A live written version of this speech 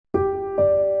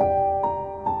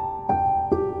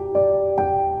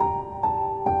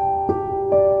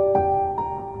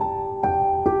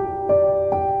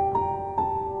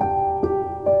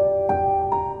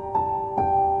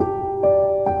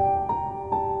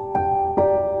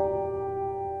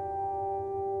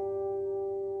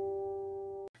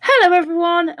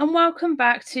everyone, and welcome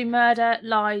back to Murder,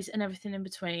 Lies, and Everything in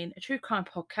Between, a true crime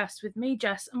podcast with me,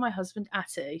 Jess, and my husband,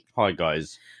 Atty. Hi,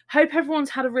 guys. Hope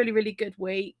everyone's had a really, really good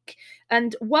week,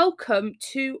 and welcome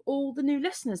to all the new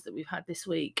listeners that we've had this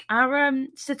week. Our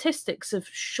statistics have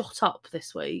shot up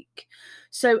this week.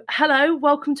 So, hello,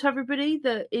 welcome to everybody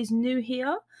that is new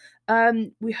here.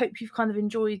 We hope you've kind of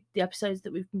enjoyed the episodes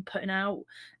that we've been putting out,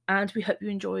 and we hope you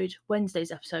enjoyed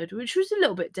Wednesday's episode, which was a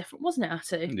little bit different, wasn't it,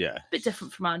 Atty? Yeah. A bit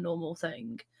different from our normal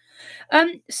thing.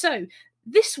 So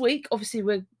this week, obviously,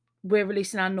 we're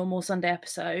releasing our normal Sunday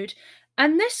episode,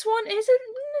 and this one is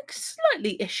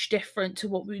slightly-ish different to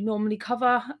what we normally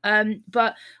cover.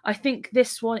 But I think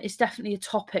this one is definitely a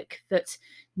topic that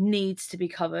needs to be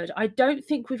covered. I don't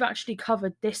think we've actually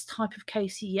covered this type of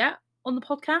case yet on the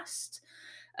podcast.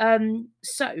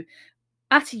 So,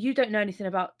 Atty, you don't know anything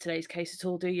about today's case at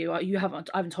all, do you? I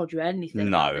haven't told you anything.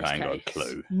 No, about this I ain't got a case.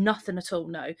 clue. Nothing at all,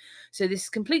 no. So this is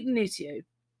completely new to you.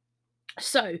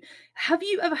 So, have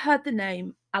you ever heard the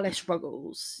name Alice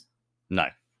Ruggles? No.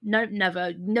 No,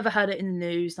 never. Never heard it in the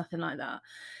news, nothing like that.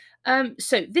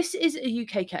 So this is a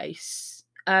UK case.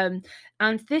 And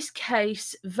this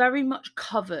case very much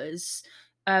covers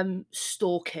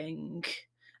stalking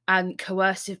and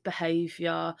coercive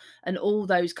behaviour and all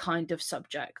those kind of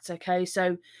subjects, okay?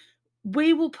 So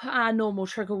we will put our normal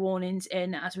trigger warnings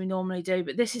in as we normally do,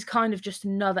 but this is kind of just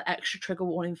another extra trigger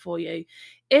warning for you.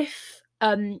 If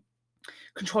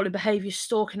controlling behaviour,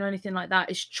 stalking or anything like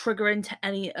that is triggering to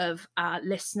any of our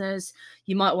listeners,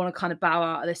 you might want to kind of bow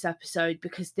out of this episode,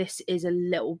 because this is a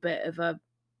little bit of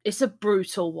it's a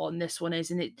brutal one, this one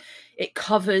is, and it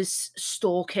covers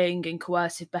stalking and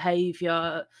coercive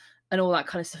behaviour and all that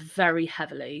kind of stuff very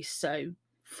heavily. So,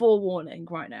 forewarning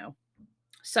right now.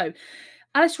 So,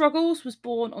 Alice Ruggles was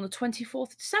born on the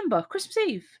 24th of December, Christmas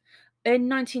Eve, in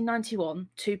 1991,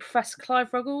 to Professor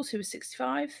Clive Ruggles, who was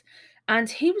 65. And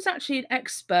he was actually an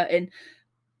expert in,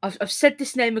 I've said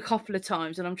this name a couple of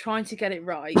times and I'm trying to get it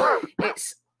right.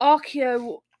 It's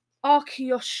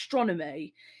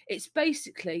archaeoastronomy. It's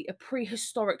basically a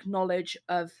prehistoric knowledge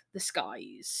of the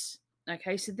skies.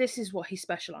 Okay, so this is what he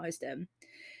specialised in.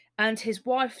 And his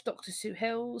wife, Dr. Sue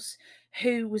Hills,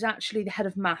 who was actually the head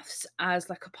of maths as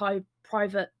like a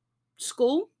private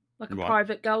school, like a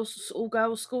private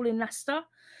all-girls school in Leicester.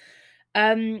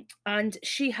 And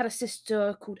she had a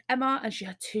sister called Emma, and she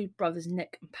had two brothers,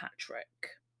 Nick and Patrick.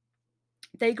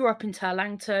 They grew up in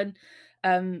Turlangton,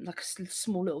 like a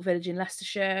small little village in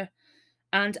Leicestershire.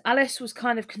 And Alice was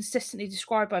kind of consistently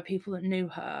described by people that knew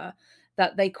her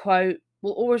that they, quote,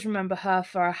 will always remember her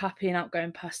for her happy and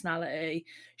outgoing personality.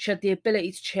 She had the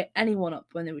ability to cheer anyone up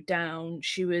when they were down.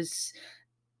 She was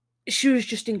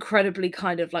just incredibly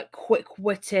kind of like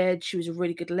quick-witted. She was a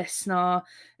really good listener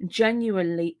and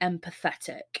genuinely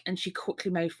empathetic, and she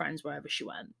quickly made friends wherever she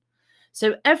went.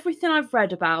 So everything I've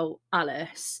read about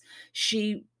Alice,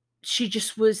 she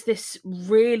just was this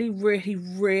really, really,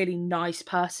 really nice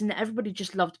person that everybody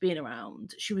just loved being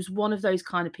around. She was one of those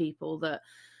kind of people that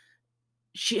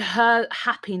her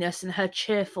happiness and her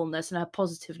cheerfulness and her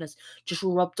positiveness just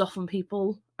rubbed off on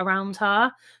people around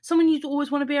her. Someone you'd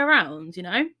always want to be around, you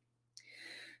know?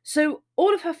 So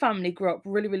all of her family grew up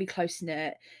really, really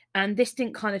close-knit, and this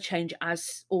didn't kind of change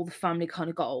as all the family kind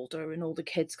of got older and all the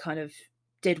kids kind of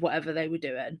did whatever they were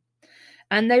doing.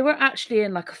 And they were actually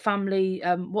in like a family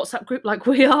WhatsApp group like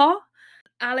we are.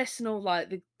 Alice and all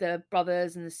like the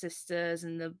brothers and the sisters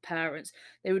and the parents,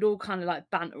 they would all kind of like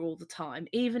banter all the time,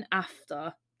 even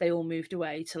after they all moved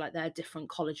away to like their different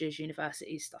colleges,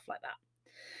 universities, stuff like that.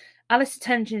 Alice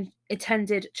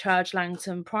attended Church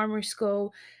Langton Primary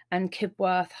School and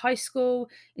Kibworth High School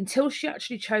until she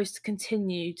actually chose to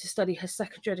continue to study her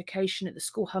secondary education at the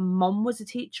school her mum was a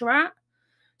teacher at.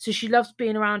 So she loved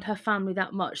being around her family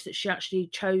that much that she actually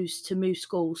chose to move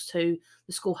schools to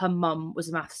the school her mum was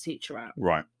a maths teacher at.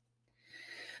 Right.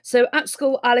 So at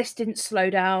school, Alice didn't slow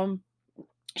down.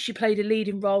 She played a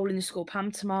leading role in the school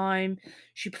pantomime.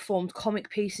 She performed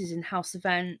comic pieces in house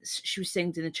events. She was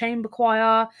singing in the chamber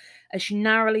choir, and she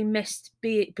narrowly missed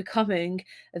becoming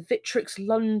a Victrix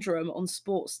Lundrum on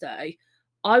sports day.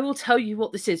 I will tell you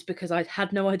what this is because I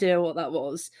had no idea what that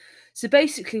was. So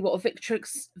basically what a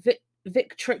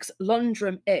Victrix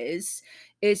Lundrum is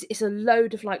it's a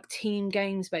load of like team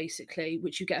games basically,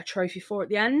 which you get a trophy for at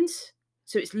the end.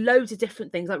 So it's loads of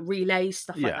different things like relays,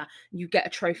 stuff like that. You get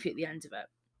a trophy at the end of it.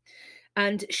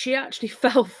 And she actually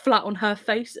fell flat on her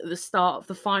face at the start of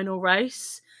the final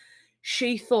race.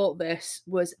 She thought this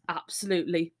was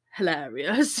absolutely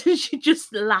hilarious. She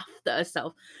just laughed at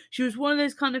herself. She was one of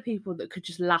those kind of people that could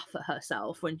just laugh at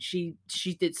herself when she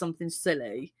did something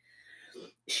silly.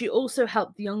 She also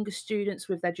helped the younger students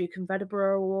with their Duke and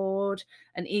Edinburgh Award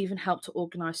and even helped to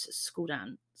organise a school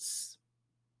dance.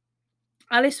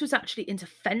 Alice was actually into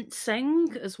fencing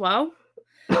as well.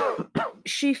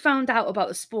 She found out about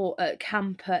the sport at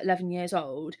camp at 11 years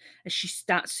old, and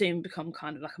that soon become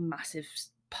kind of like a massive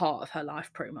part of her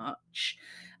life, pretty much.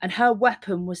 And her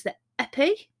weapon was the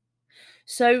épée.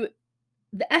 So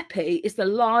the épée is the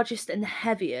largest and the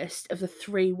heaviest of the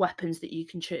 3 weapons that you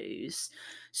can choose.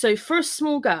 So for a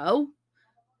small girl,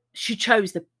 she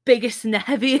chose the biggest and the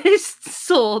heaviest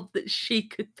sword that she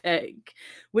could pick,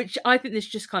 which I think this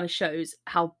just kind of shows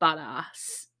how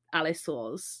badass Alice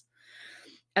was.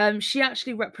 She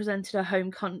actually represented her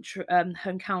home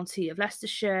county of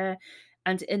Leicestershire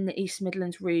and in the East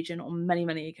Midlands region on many,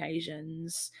 many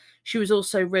occasions. She was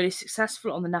also really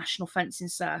successful on the national fencing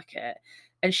circuit,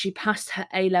 and she passed her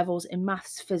A levels in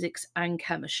maths, physics, and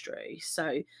chemistry.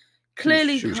 So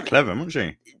clearly, she was clever, wasn't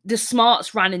she? The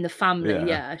smarts ran in the family.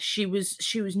 Yeah, she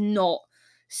was not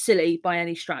silly by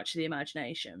any stretch of the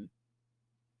imagination.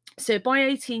 So by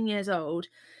 18 years old,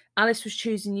 Alice was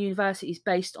choosing universities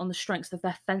based on the strengths of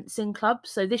their fencing club.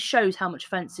 So this shows how much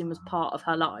fencing was part of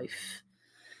her life.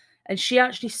 And she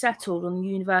actually settled on the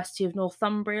University of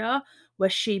Northumbria, where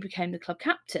she became the club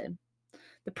captain.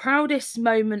 The proudest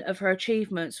moment of her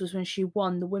achievements was when she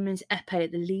won the women's épée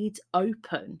at the Leeds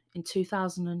Open in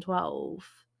 2012.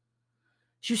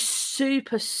 She was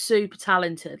super, super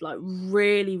talented, like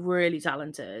really, really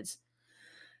talented.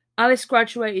 Alice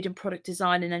graduated in product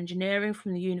design and engineering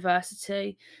from the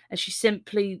university, and she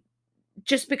simply,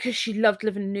 just because she loved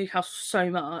living in Newcastle so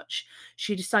much,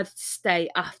 she decided to stay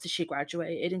after she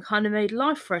graduated and kind of made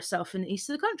life for herself in the east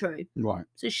of the country. Right.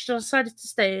 So she decided to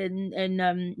stay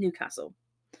in Newcastle.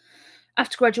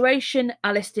 After graduation,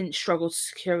 Alice didn't struggle to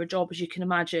secure a job, as you can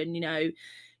imagine. You know,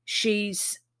 she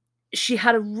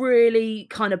had a really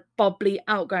kind of bubbly,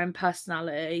 outgoing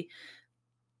personality.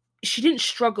 She didn't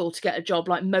struggle to get a job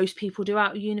like most people do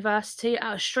out of university.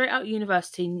 Straight out of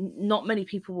university, not many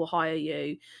people will hire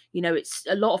you. You know, it's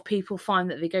a lot of people find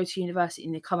that they go to university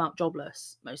and they come out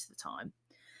jobless most of the time.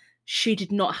 She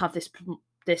did not have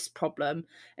this problem,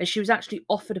 and she was actually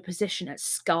offered a position at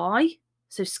Sky.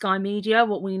 So Sky Media,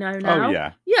 what we know now. Oh,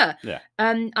 yeah. Yeah.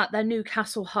 At their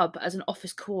Newcastle hub as an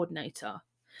office coordinator.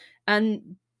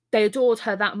 And they adored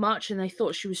her that much, and they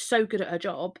thought she was so good at her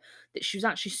job that she was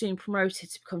actually soon promoted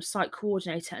to become site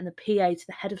coordinator and the PA to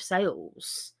the head of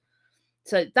sales.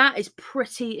 So that is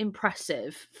pretty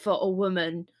impressive for a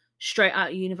woman straight out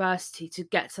of university to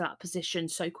get to that position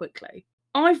so quickly.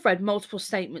 I've read multiple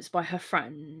statements by her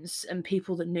friends and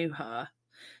people that knew her.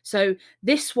 So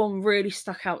this one really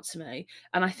stuck out to me.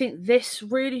 And I think this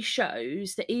really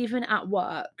shows that even at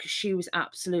work, she was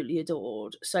absolutely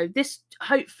adored. So this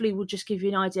hopefully will just give you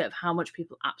an idea of how much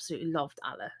people absolutely loved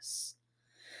Alice.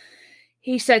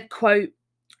 He said, quote,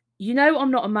 "You know,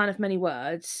 I'm not a man of many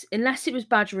words, unless it was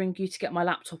badgering you to get my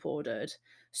laptop ordered.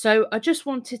 So I just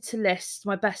wanted to list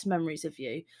my best memories of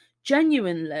you.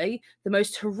 Genuinely, the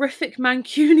most horrific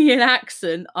Mancunian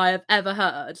accent I have ever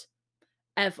heard.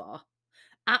 Ever.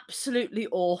 Absolutely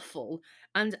awful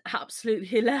and absolutely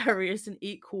hilarious in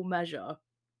equal measure.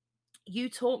 You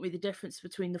taught me the difference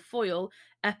between the foil,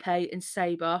 épée, and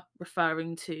sabre,"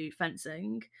 referring to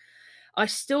fencing. "I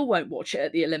still won't watch it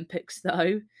at the Olympics,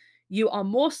 though. You are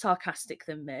more sarcastic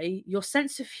than me. Your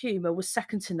sense of humour was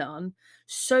second to none,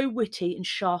 so witty and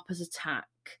sharp as a tack.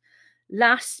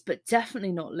 Last, but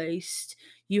definitely not least,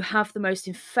 you have the most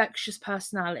infectious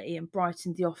personality and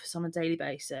brightened the office on a daily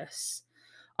basis.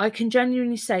 I can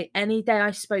genuinely say any day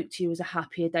I spoke to you was a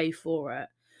happier day for it.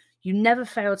 You never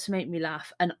failed to make me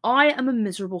laugh, and I am a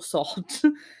miserable sod."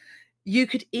 You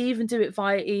could even do it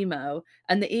via email,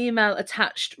 and the email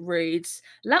attached reads,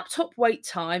 "Laptop wait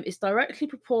time is directly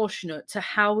proportionate to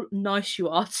how nice you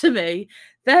are to me.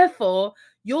 Therefore,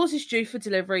 yours is due for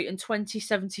delivery in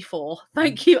 2074.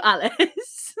 Thank you,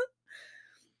 Alice."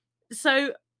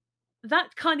 So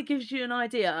that kind of gives you an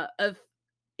idea of,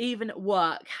 even at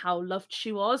work, how loved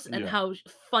she was and how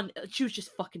fun. She was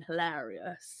just fucking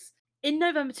hilarious. In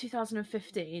November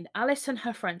 2015, Alice and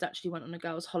her friends actually went on a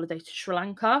girls' holiday to Sri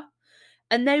Lanka.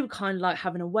 And they were kind of like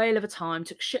having a whale of a time,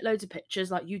 took shitloads of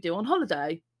pictures like you do on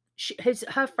holiday.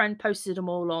 Her friend posted them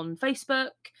all on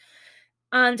Facebook.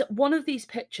 And one of these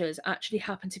pictures actually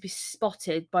happened to be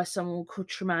spotted by someone called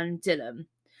Treman Dillon.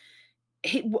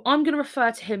 I'm going to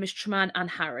refer to him as Treman and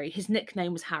Harry. His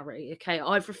nickname was Harry, okay?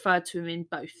 I've referred to him in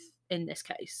both in this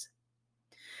case.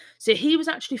 So he was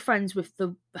actually friends with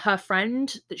her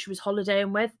friend that she was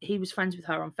holidaying with. He was friends with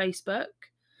her on Facebook.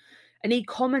 And he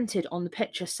commented on the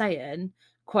picture saying,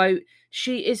 quote,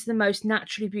 "She is the most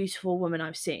naturally beautiful woman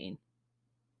I've seen."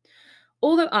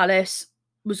 Although Alice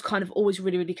was kind of always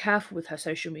really, really careful with her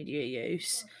social media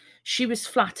use, she was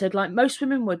flattered, like most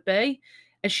women would be,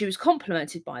 and she was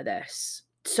complimented by this.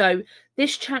 So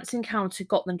this chance encounter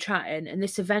got them chatting, and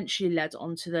this eventually led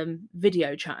on to them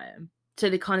video chatting. So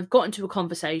they kind of got into a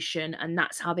conversation, and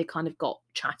that's how they kind of got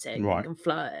chatting Right. and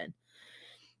flirting.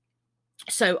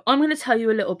 So I'm going to tell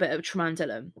you a little bit of Tremaine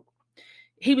Dillon.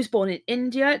 He was born in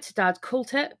India to Dad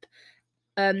Kultip,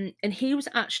 and he was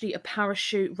actually a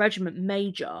parachute regiment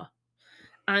major.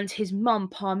 And his mum,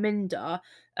 Parminder,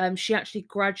 she actually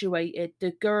graduated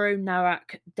the Guru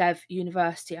Nanak Dev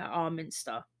University at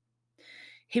Arminster.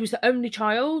 He was the only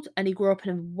child, and he grew up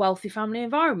in a wealthy family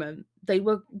environment. They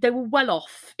were well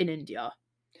off in India.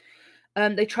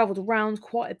 They travelled around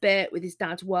quite a bit with his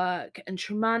dad's work, and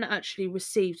Tremaine actually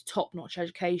received top-notch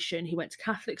education. He went to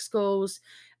Catholic schools,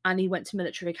 and he went to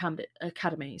military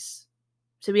academies.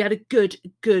 So he had a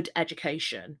good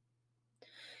education.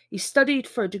 He studied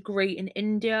for a degree in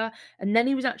India, and then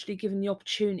he was actually given the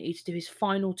opportunity to do his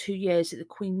final 2 years at the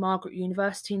Queen Margaret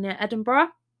University near Edinburgh.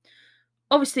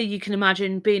 Obviously, you can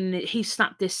imagine he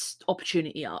snapped this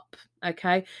opportunity up,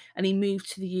 okay? And he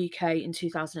moved to the UK in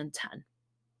 2010.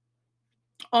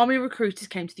 Army recruiters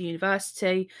came to the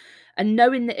university, and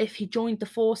knowing that if he joined the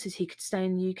forces, he could stay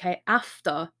in the UK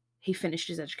after he finished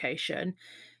his education,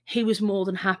 he was more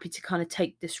than happy to kind of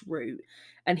take this route.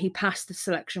 And he passed the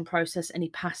selection process, and he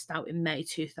passed out in May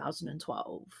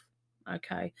 2012.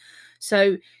 Okay.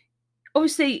 So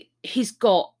obviously he's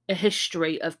got a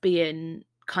history of being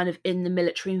kind of in the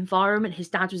military environment. His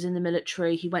dad was in the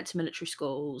military. He went to military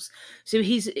schools. So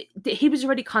he was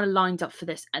already kind of lined up for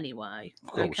this anyway.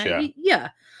 Of course, okay. Yeah.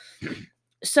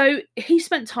 So he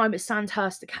spent time at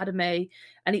Sandhurst Academy,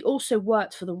 and he also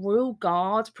worked for the Royal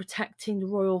Guard, protecting the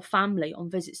royal family on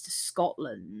visits to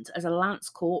Scotland as a lance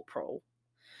corporal.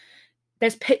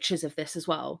 There's pictures of this as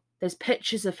well. There's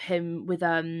pictures of him with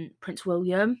Prince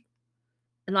William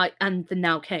and the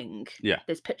now king. Yeah.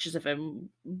 There's pictures of him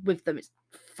with them. It's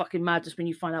fucking madness when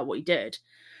you find out what he did.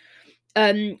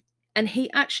 And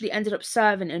he actually ended up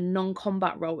serving a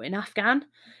non-combat role in Afghan,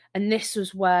 and this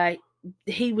was where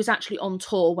he was actually on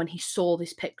tour when he saw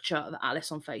this picture of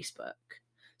Alice on Facebook.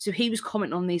 So he was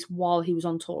commenting on these while he was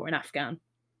on tour in Afghan.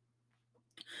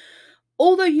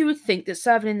 Although you would think that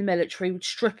serving in the military would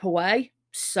strip away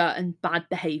certain bad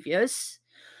behaviours,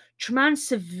 Tremaine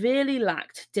severely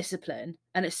lacked discipline,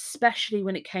 and especially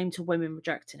when it came to women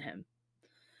rejecting him.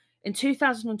 In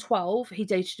 2012, he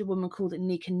dated a woman called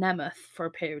Nika Nemeth for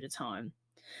a period of time,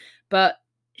 but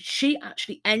she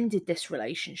actually ended this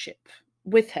relationship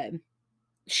with him.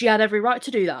 She had every right to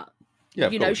do that. Yeah,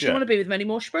 she didn't want to be with him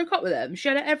anymore. She broke up with him. She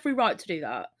had every right to do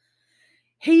that.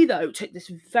 He, though, took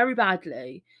this very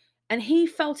badly, and he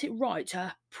felt it right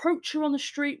to approach her on the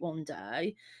street one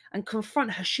day and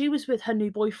confront her. She was with her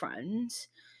new boyfriend.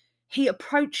 He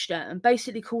approached her and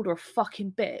basically called her a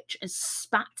fucking bitch and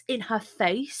spat in her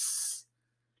face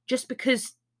just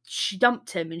because she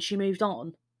dumped him and she moved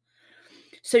on.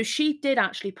 So she did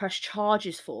actually press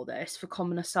charges for this, for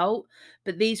common assault,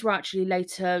 but these were actually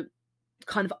later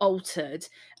kind of altered,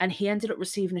 and he ended up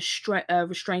receiving a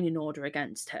restraining order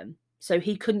against him. So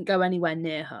he couldn't go anywhere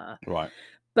near her. Right.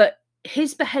 But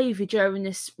his behaviour during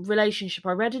this relationship,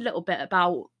 I read a little bit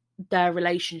about their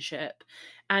relationship,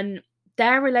 and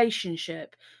their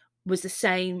relationship was the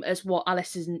same as what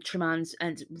Alice's and Tremaine's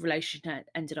relationship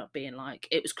ended up being like.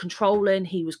 It was controlling,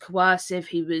 he was coercive,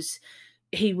 he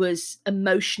was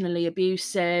emotionally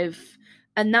abusive,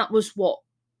 and that was what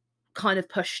kind of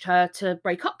pushed her to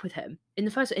break up with him in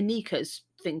the first. Nika's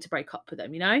thing to break up with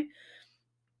him,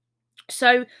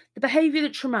 So the behaviour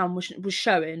that Tremaine was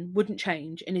showing wouldn't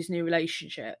change in his new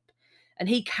relationship, and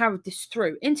he carried this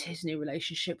through into his new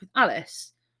relationship with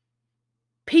Alice.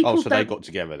 So they got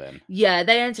together then? Yeah,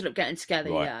 they ended up getting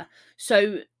together, right. Yeah.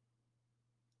 So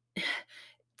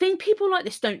people like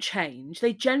this don't change.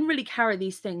 They generally carry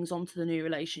these things onto the new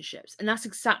relationships, and that's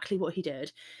exactly what he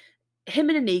did. Him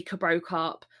and Anika broke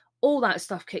up, all that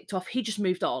stuff kicked off, he just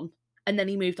moved on, and then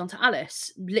he moved on to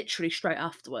Alice, literally straight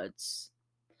afterwards.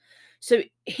 So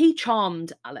he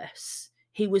charmed Alice.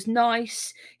 He was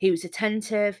nice, he was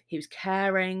attentive, he was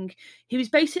caring, he was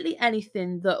basically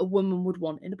anything that a woman would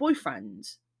want in a boyfriend.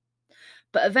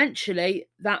 But eventually,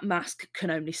 that mask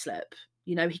can only slip.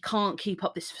 He can't keep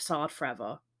up this facade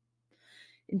forever.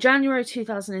 In January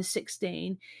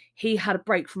 2016, he had a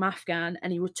break from Afghan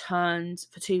and he returned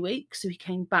for 2 weeks. So he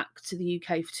came back to the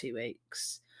UK for 2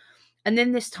 weeks. And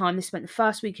then this time, they spent the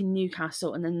first week in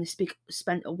Newcastle, and then they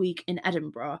spent a week in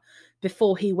Edinburgh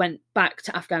before he went back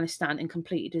to Afghanistan and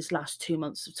completed his last 2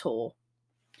 months of tour.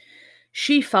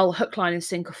 She fell hook, line, and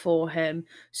sinker for him.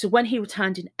 So when he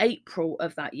returned in April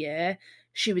of that year,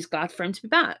 she was glad for him to be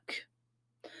back.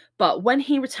 But when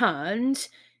he returned,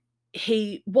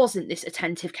 he wasn't this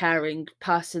attentive, caring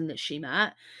person that she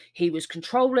met. He was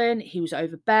controlling, he was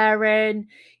overbearing,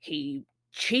 he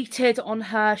cheated on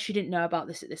her. She didn't know about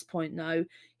this at this point, though.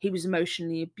 He was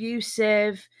emotionally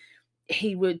abusive.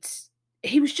 He was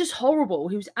just horrible.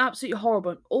 He was absolutely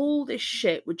horrible. And all this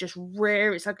shit would just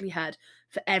rear its ugly head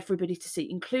for everybody to see,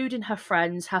 including her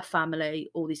friends, her family,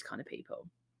 all these kind of people.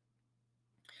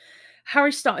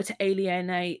 Harry started to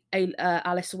alienate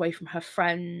Alice away from her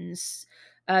friends.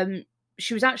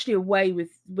 She was actually away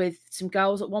with some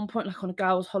girls at one point, like on a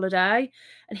girls' holiday,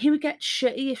 and he would get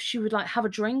shitty if she would like have a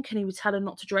drink, and he would tell her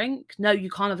not to drink. No, you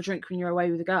can't have a drink when you're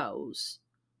away with the girls.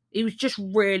 He was just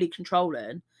really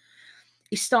controlling.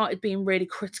 He started being really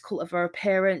critical of her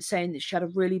appearance, saying that she had a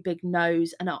really big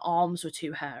nose and her arms were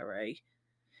too hairy.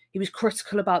 He was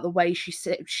critical about the way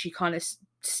she kind of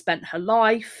spent her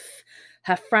life,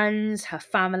 her friends, her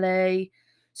family,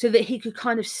 so that he could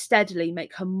kind of steadily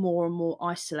make her more and more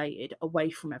isolated away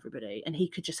from everybody, and he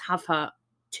could just have her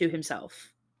to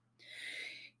himself.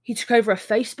 He took over a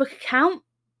Facebook account,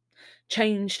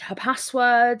 changed her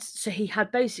passwords, so he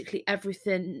had basically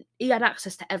everything. He had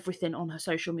access to everything on her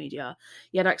social media.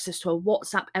 He had access to her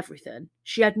WhatsApp, everything.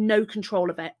 She had no control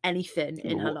of anything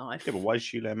in her life. Yeah, but why did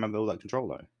she let him have all that control,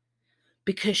 though?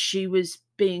 Because she was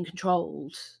being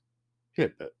controlled. Yeah,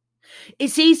 but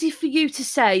it's easy for you to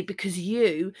say because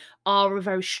you are a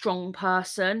very strong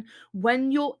person.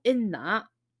 When you're in that,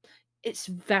 it's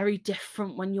very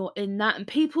different when you're in that. And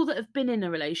people that have been in a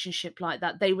relationship like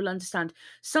that, they will understand.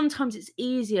 Sometimes it's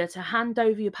easier to hand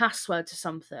over your password to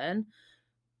something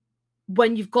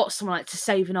when you've got someone like to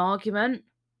save an argument.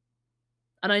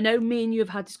 And I know me and you have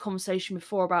had this conversation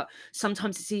before about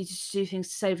sometimes it's easier to do things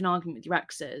to save an argument with your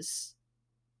exes.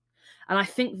 And I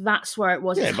think that's where it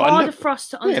was. Yeah, it's harder for us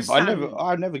to understand. Yeah, but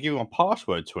I've never given my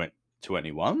password to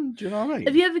anyone. Do you know what I mean?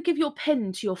 Have you ever give your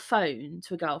PIN to your phone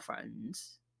to a girlfriend?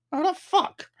 Oh, the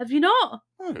fuck? Have you not?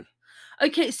 No.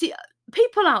 Okay, see,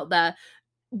 people out there,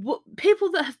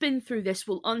 people that have been through this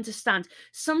will understand.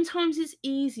 Sometimes it's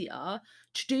easier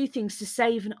to do things to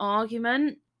save an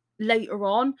argument later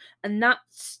on, and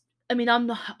that's. I mean, I'm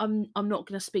not going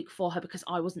to speak for her because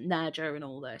I wasn't there during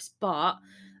all this, but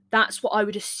that's what I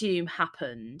would assume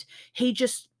happened. He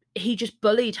just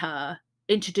bullied her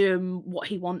into doing what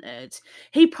he wanted.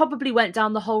 He probably went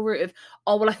down the whole route of,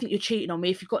 oh, well, I think you're cheating on me.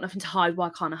 If you've got nothing to hide, why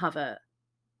can't I have it?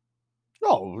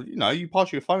 Oh, you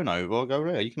pass your phone over, go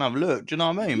there. You can have a look. Do you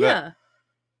know what I mean? Yeah.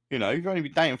 But, you've only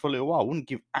been dating for a little while. I wouldn't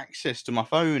give access to my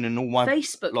phone and all my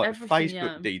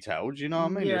Facebook details. You know what I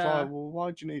mean? Yeah. It's like, well,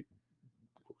 why do you need?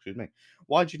 Excuse me.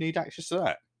 Why do you need access to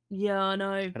that? Yeah, I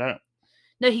know. I don't.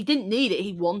 No, he didn't need it.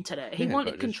 He wanted it. He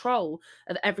wanted control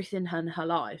of everything in her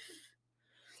life.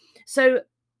 So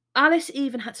Alice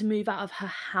even had to move out of her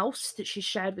house that she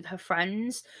shared with her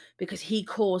friends because he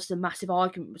caused a massive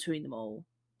argument between them all.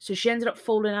 So she ended up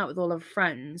falling out with all of her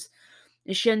friends,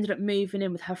 and she ended up moving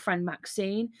in with her friend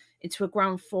Maxine into a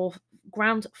ground floor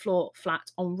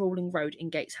flat on Rawling Road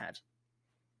in Gateshead.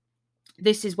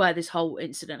 This is where this whole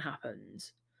incident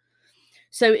happened.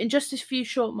 So in just a few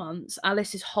short months,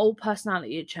 Alice's whole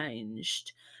personality had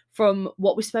changed from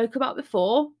what we spoke about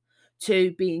before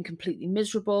to being completely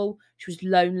miserable. She was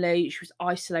lonely, she was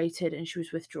isolated, and she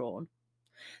was withdrawn.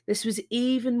 This was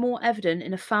even more evident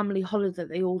in a family holiday that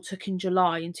they all took in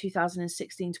July in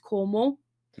 2016 to Cornwall.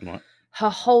 Right. Her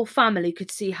whole family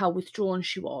could see how withdrawn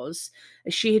she was,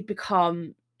 as she'd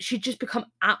just become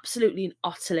absolutely and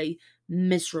utterly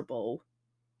miserable.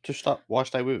 Why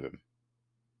stay with him?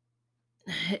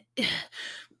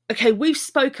 Okay, we've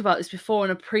spoke about this before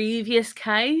in a previous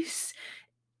case.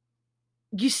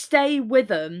 You stay with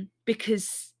them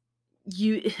because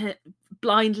you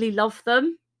blindly love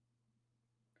them.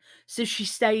 So she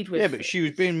stayed with. Yeah, but she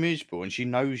was being miserable, and she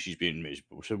knows she's being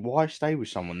miserable. So why stay with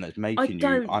someone that's making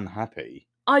you unhappy?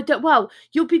 Well,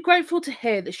 you'll be grateful to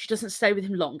hear that she doesn't stay with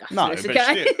him long after this,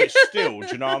 okay? But still, do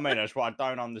you know what I mean? That's what I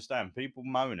don't understand. People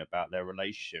moan about their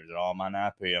relationships, and I'm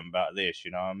unhappy about this,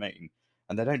 you know what I mean?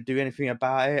 And they don't do anything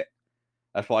about it.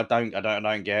 That's what I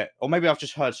don't get. Or maybe I've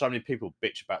just heard so many people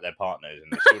bitch about their partners,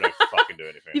 and they still don't fucking do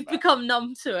anything. You've become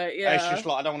numb to it, yeah. It's just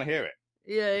like I don't want to hear it.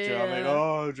 Yeah, do you know what I mean?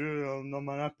 Oh, dude, I'm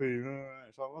not unhappy.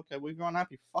 It's like, okay, well, if you're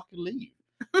unhappy, fucking leave.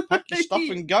 Pack your stuff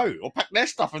and go, or pack their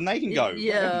stuff and they can go.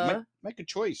 Yeah, make a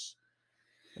choice.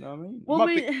 You know what I mean? Well,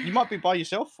 you might be by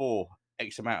yourself for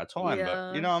X amount of time,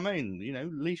 but you know what I mean.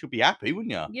 At least you'll be happy,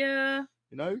 wouldn't you? Yeah.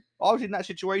 I was in that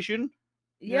situation.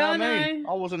 Yeah, I mean?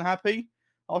 I wasn't happy.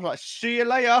 I was like, see you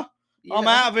later. Yeah. I'm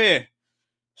out of here.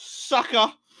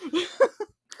 Sucker.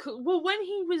 Well,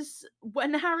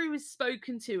 when Harry was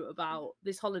spoken to about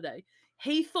this holiday,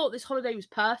 he thought this holiday was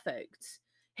perfect.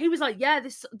 He was like, "Yeah,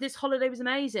 this holiday was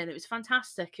amazing. It was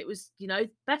fantastic. It was,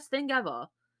 best thing ever."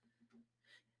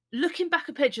 Looking back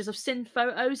at pictures, I've seen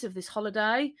photos of this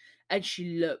holiday, and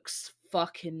she looks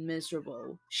fucking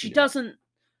miserable. She Yeah.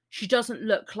 doesn't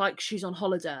look like she's on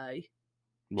holiday.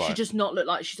 She Right. does not look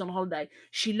like she's on holiday.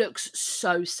 She looks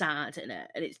so sad in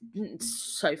it, and it's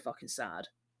so fucking sad.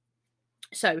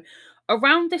 So,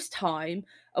 around this time,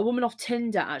 a woman off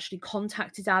Tinder actually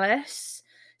contacted Alice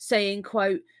saying,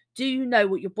 quote, "Do you know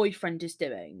what your boyfriend is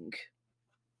doing?"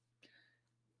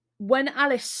 When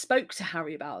Alice spoke to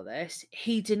Harry about this,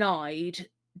 he denied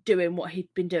doing what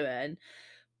he'd been doing,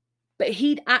 but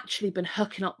he'd actually been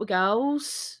hooking up with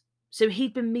girls. So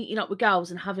he'd been meeting up with girls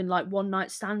and having like one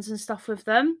night stands and stuff with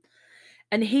them.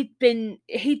 And he'd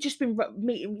just been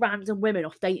meeting random women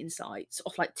off dating sites,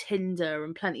 off like Tinder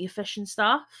and Plenty of Fish and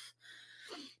stuff.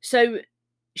 So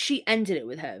she ended it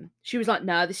with him. She was like,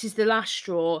 "No, this is the last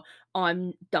straw.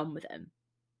 I'm done with him."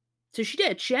 So she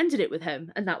did. She ended it with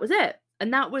him, and that was it.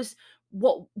 And that was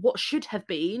what should have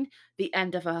been the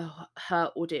end of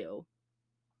her ordeal.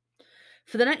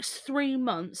 For the next 3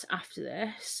 months after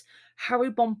this, Harry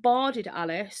bombarded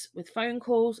Alice with phone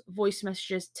calls, voice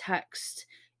messages, text,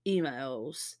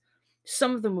 emails.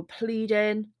 Some of them were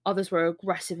pleading, others were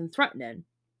aggressive and threatening.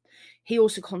 He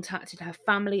also contacted her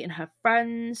family and her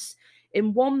friends.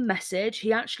 In one message,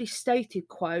 he actually stated,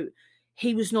 quote,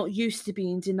 he was not used to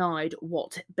being denied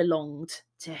what belonged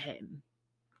to him,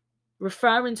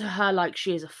 referring to her like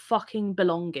she is a fucking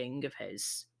belonging of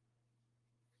his.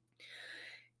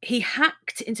 He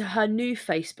hacked into her new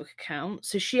Facebook account.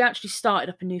 So she actually started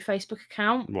up a new Facebook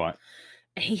account. Right.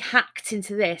 He hacked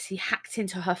into this. He hacked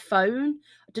into her phone.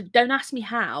 Don't ask me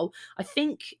how. I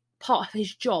think part of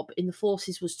his job in the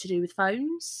forces was to do with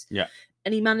phones. Yeah.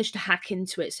 And he managed to hack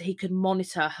into it so he could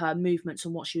monitor her movements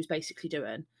and what she was basically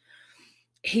doing.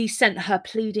 He sent her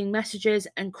pleading messages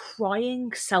and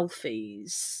crying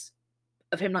selfies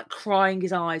of him like crying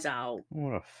his eyes out.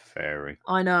 What a fairy.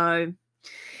 I know.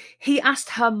 He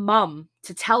asked her mum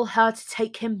to tell her to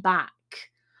take him back.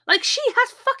 Like, she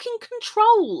has fucking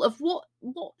control of what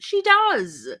she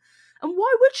does. And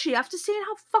why would she, after seeing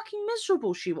how fucking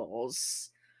miserable she was?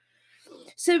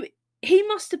 So he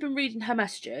must have been reading her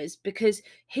messages because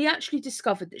he actually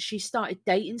discovered that she started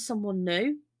dating someone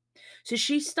new. So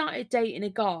she started dating a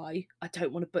guy, I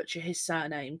don't want to butcher his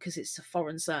surname because it's a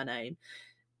foreign surname.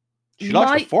 She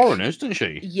likes the foreigners, doesn't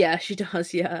she? Yeah, she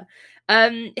does, yeah.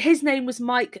 His name was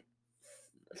Mike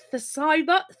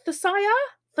Thasiah,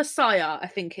 I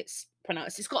think it's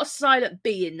pronounced. It's got a silent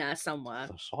B in there somewhere.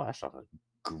 That's like a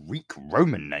Greek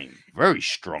Roman name. Very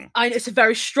strong. I know, it's a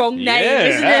very strong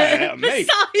name, isn't it? Yeah, mate.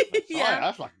 Yeah.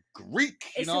 That's like Greek,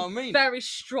 you know what I mean? Very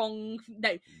strong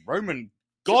name. Roman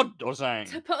god or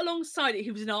something. To put alongside it,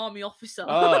 he was an army officer.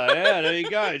 Oh, yeah, there you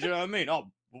go. Do you know what I mean? Oh,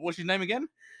 what's his name again?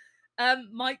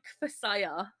 Mike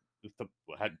Thasiah.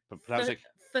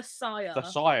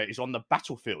 Thasiah is on the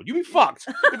battlefield. You be fucked.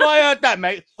 If I heard that,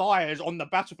 mate, Thasiah is on the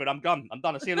battlefield, I'm done.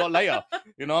 I'll see you a lot later.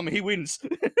 You know what I mean? He wins. You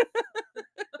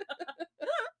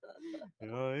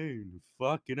know what I mean?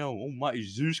 Fucking hell, almighty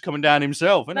Zeus coming down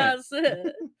himself, isn't it? That's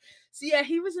it. So yeah,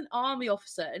 he was an army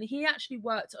officer and he actually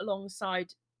worked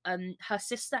alongside her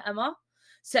sister Emma.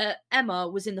 So Emma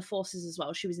was in the forces as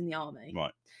well. She was in the army.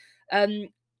 Right.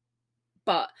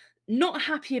 But not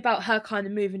happy about her kind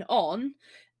of moving on,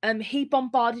 he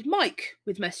bombarded Mike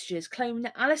with messages claiming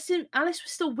that Alice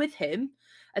was still with him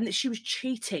and that she was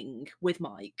cheating with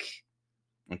Mike.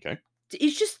 Okay.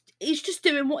 He's just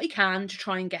doing what he can to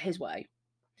try and get his way.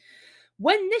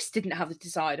 When this didn't have the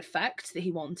desired effect that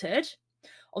he wanted,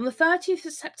 on the 30th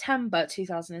of September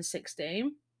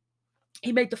 2016,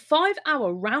 he made the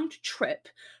 5-hour round trip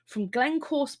from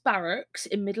Glencorse Barracks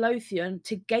in Midlothian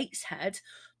to Gateshead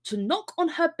to knock on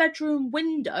her bedroom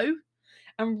window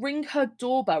and ring her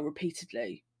doorbell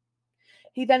repeatedly.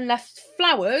 He then left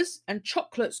flowers and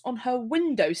chocolates on her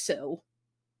windowsill.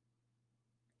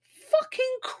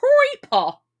 Fucking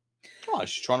creeper! Oh,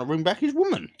 he's trying to ring back his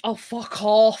woman. Oh, fuck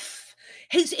off.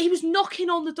 He was knocking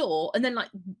on the door and then, like,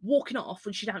 walking off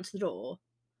when she'd answer the door.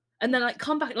 And then, like,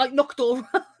 come back, like, knock door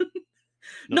around.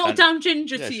 Knock down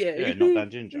Ginger to you. Yeah, knock down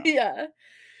Ginger. Yeah.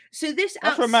 So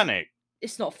That's romantic.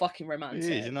 It's not fucking romantic.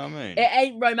 It is, you know what I mean? It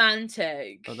ain't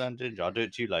romantic. Knock down Ginger. I'll do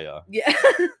it to you later. Yeah.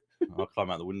 I'll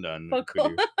climb out the window and Fuck put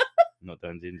off. you. Knock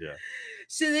down Ginger.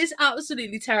 So this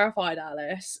absolutely terrified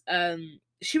Alice.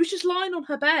 She was just lying on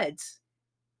her bed.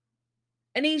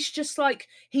 And he's just like,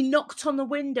 he knocked on the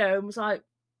window and was like,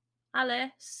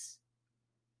 Alice,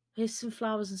 Here's some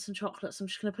flowers and some chocolates. I'm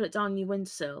just going to put it down your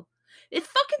windowsill. It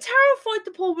fucking terrified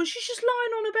the poor woman. She's just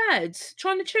lying on her bed,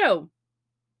 trying to chill.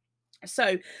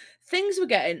 So things were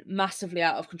getting massively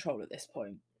out of control at this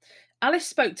point. Alice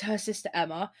spoke to her sister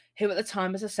Emma, who at the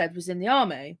time, as I said, was in the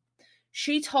army.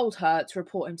 She told her to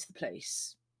report him to the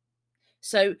police.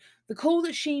 So the call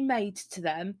that she made to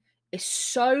them is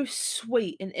so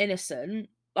sweet and innocent.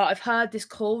 Like, I've heard this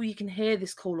call. You can hear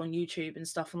this call on YouTube and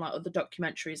stuff, and like other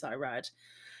documentaries that I read.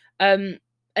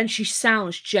 And she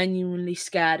sounds genuinely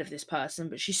scared of this person,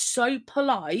 but she's so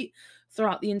polite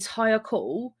throughout the entire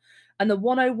call. And the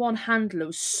 101 handler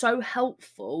was so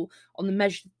helpful on the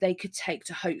measure they could take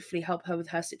to hopefully help her with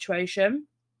her situation.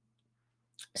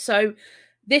 So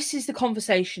this is the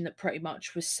conversation that pretty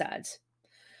much was said.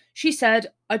 She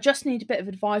said, I just need a bit of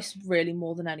advice, really,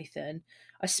 more than anything.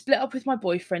 I split up with my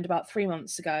boyfriend about 3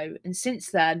 months ago, and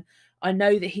since then, I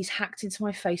know that he's hacked into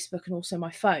my Facebook and also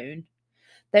my phone.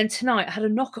 Then tonight, I had a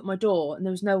knock at my door and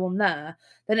there was no one there.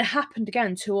 Then it happened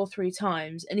again 2 or 3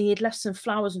 times, and he had left some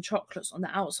flowers and chocolates on the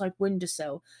outside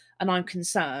windowsill, and I'm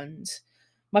concerned.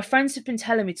 My friends have been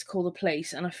telling me to call the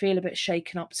police, and I feel a bit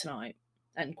shaken up tonight.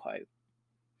 End quote.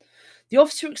 The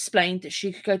officer explained that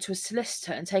she could go to a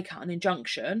solicitor and take out an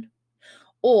injunction,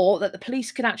 or that the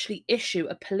police could actually issue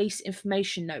a police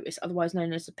information notice, otherwise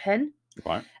known as a PIN.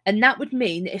 Right. And that would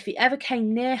mean that if he ever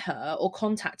came near her or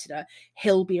contacted her,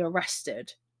 he'll be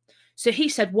arrested. So he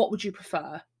said, what would you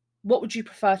prefer? What would you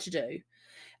prefer to do?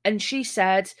 And she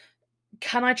said,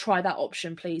 can I try that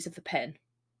option, please, of the PIN?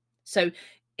 So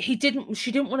she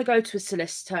didn't want to go to a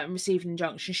solicitor and receive an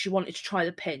injunction. She wanted to try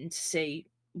the PIN to see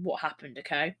what happened,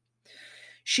 okay?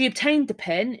 She obtained the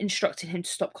PIN, instructing him to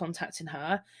stop contacting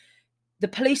her. The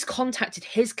police contacted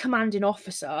his commanding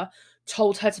officer,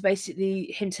 told her to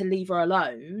basically him to leave her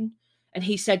alone. And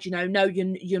he said, no,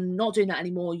 you're not doing that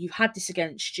anymore. You've had this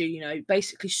against you,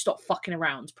 basically stop fucking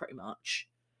around, pretty much.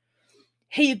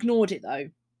 He ignored it, though.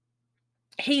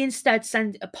 He instead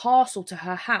sent a parcel to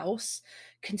her house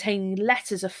containing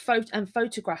letters and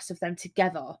photographs of them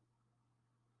together.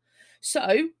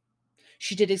 So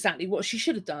she did exactly what she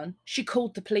should have done. She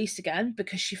called the police again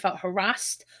because she felt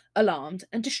harassed, alarmed,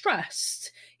 and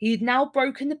distressed. He had now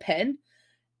broken the PIN,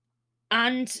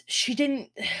 and she didn't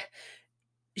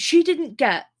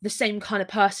get the same kind of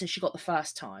person she got the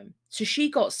first time. So she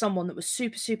got someone that was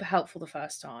super, super helpful the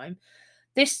first time.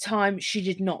 This time, she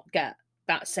did not get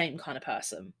that same kind of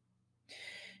person.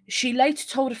 She later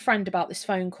told a friend about this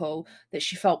phone call that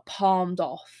she felt palmed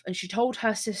off, and she told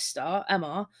her sister,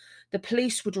 Emma, the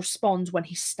police would respond when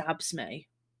he stabs me.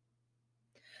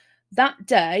 That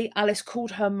day, Alice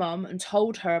called her mum and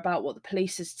told her about what the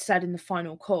police had said in the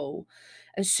final call,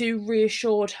 and Sue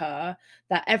reassured her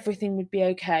that everything would be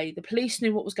okay. The police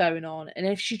knew what was going on, and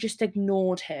if she just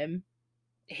ignored him,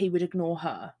 he would ignore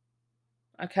her.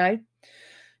 Okay?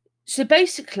 So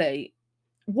basically,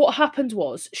 what happened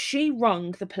was she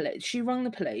rung the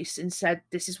police and said,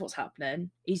 this is what's happening.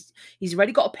 He's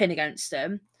already got a pin against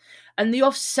him. And the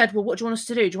officer said, well, what do you want us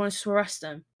to do? Do you want us to arrest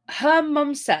him? Her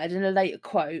mum said in a later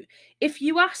quote, if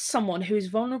you ask someone who is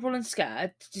vulnerable and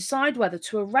scared to decide whether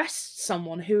to arrest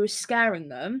someone who is scaring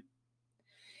them,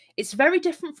 it's very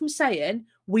different from saying,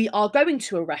 we are going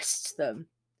to arrest them.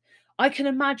 I can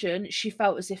imagine she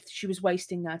felt as if she was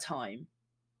wasting their time.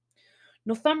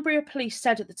 Northumbria police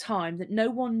said at the time that no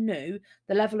one knew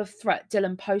the level of threat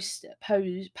Dylan posed,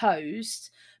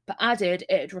 but added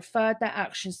it had referred their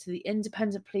actions to the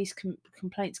Independent Police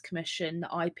Complaints Commission, the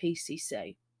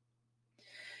IPCC.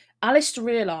 Alice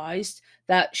realised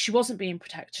that she wasn't being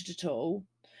protected at all.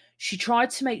 She tried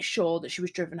to make sure that she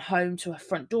was driven home to her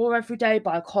front door every day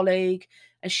by a colleague,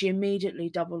 and she immediately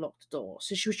double-locked the door.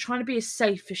 So she was trying to be as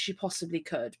safe as she possibly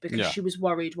could because she was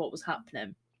worried what was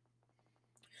happening.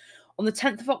 On the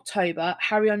 10th of October,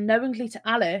 Harry, unknowingly to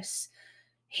Alice,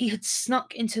 he had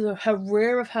snuck into the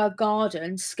rear of her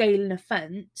garden, scaling a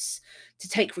fence, to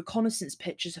take reconnaissance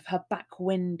pictures of her back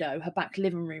window, her back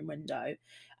living room window,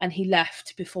 and he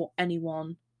left before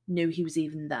anyone knew he was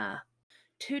even there.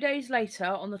 2 days later,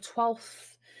 on the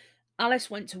 12th, Alice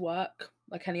went to work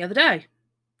like any other day.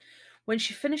 When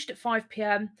she finished at 5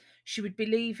 p.m, she would be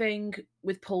leaving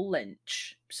with Paul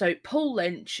Lynch. So Paul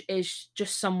Lynch is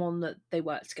just someone that they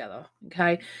work together,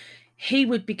 okay? He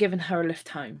would be giving her a lift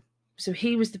home. So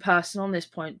he was the person on this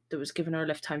point that was giving her a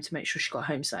lift home to make sure she got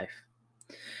home safe.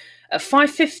 At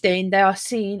 5:15, they are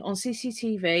seen on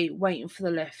CCTV waiting for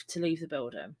the lift to leave the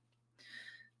building.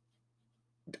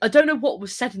 I don't know what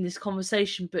was said in this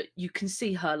conversation, but you can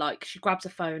see her, like, she grabs her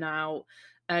phone out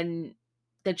and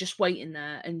they're just waiting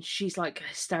there, and she's like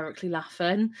hysterically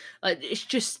laughing. Like,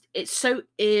 it's so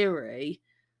eerie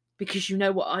because you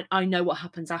know what I know what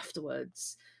happens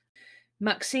afterwards.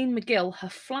 Maxine McGill, her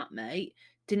flatmate,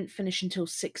 didn't finish until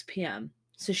 6 p.m.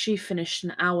 So she finished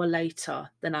an hour later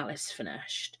than Alice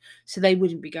finished. So they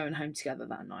wouldn't be going home together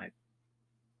that night.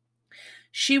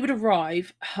 She would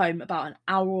arrive home about an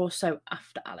hour or so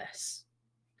after Alice.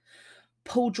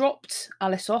 Paul dropped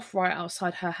Alice off right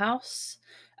outside her house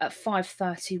at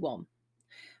 5:31.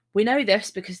 We know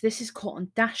this because this is caught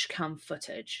on dash cam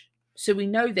footage. So we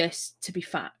know this to be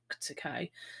fact,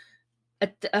 okay?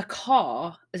 A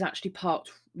car is actually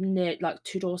parked near, like,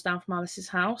 2 doors down from Alice's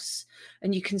house,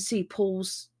 and you can see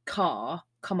Paul's car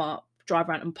come up, drive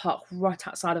around and park right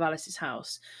outside of Alice's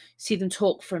house. See them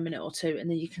talk for a minute or two, and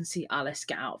then you can see Alice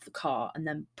get out of the car and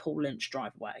then Paul Lynch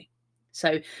drive away.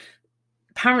 So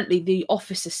apparently the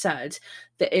officer said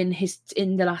that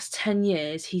in the last 10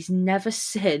 years he's never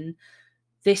seen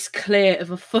this clear of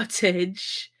a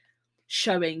footage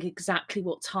showing exactly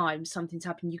what time something's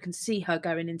happened. You can see her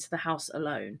going into the house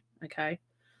alone, okay?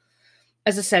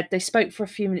 As I said, they spoke for a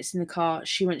few minutes in the car.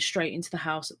 She went straight into the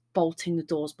house, bolting the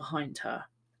doors behind her,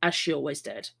 as she always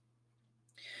did.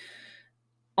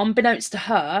 Unbeknownst to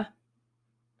her,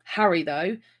 Harry,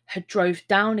 though, had drove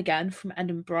down again from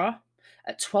Edinburgh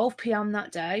at 12 p.m.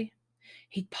 that day.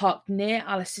 He'd parked near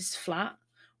Alice's flat,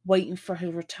 waiting for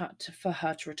her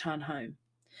to return home.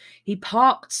 He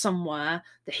parked somewhere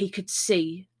that he could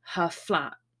see her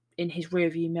flat in his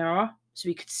rearview mirror, so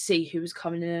he could see who was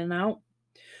coming in and out.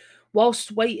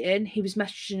 Whilst waiting, he was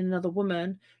messaging another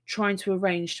woman, trying to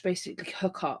arrange to basically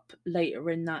hook up later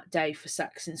in that day for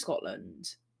sex in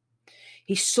Scotland.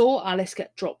 He saw Alice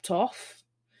get dropped off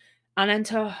and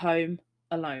enter her home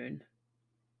alone.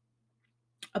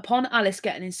 Upon Alice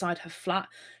getting inside her flat,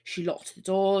 she locked the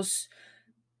doors.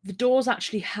 The doors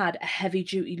actually had a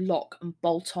heavy-duty lock and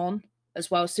bolt on as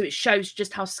well, so it shows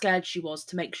just how scared she was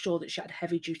to make sure that she had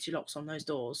heavy-duty locks on those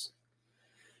doors.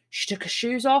 She took her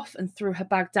shoes off and threw her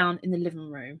bag down in the living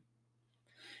room.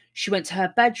 She went to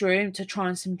her bedroom to try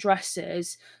on some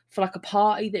dresses for like a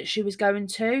party that she was going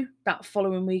to that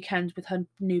following weekend with her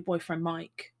new boyfriend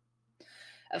Mike.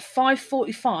 At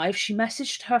 5:45, she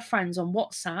messaged her friends on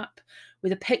WhatsApp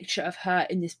with a picture of her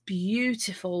in this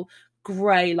beautiful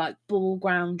grey, like, ball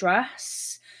gown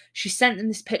dress. She sent them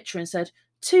this picture and said,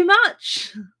 "Too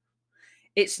much."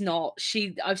 It's not.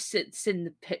 I've seen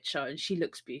the picture and she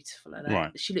looks beautiful in it.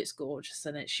 Right. She looks gorgeous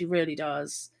in it. She really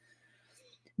does.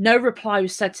 No reply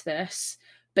was said to this,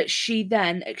 but she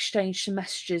then exchanged some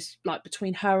messages like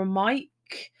between her and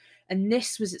Mike, and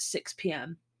this was at 6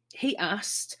 p.m. He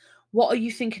asked, "What are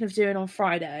you thinking of doing on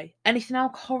Friday? Anything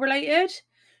alcohol related?"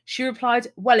 She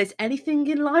replied, "Well, is anything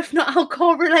in life not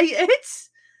alcohol related?"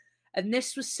 And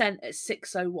this was sent at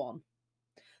 6:01.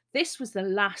 This was the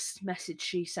last message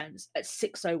she sent at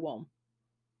 6:01.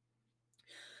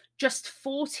 Just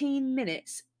 14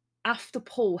 minutes after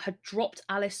Paul had dropped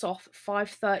Alice off at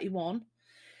 5:31,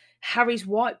 Harry's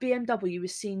white BMW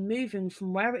was seen moving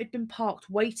from where it had been parked,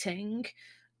 waiting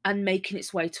and making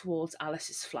its way towards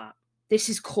Alice's flat. This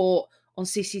is caught on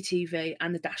CCTV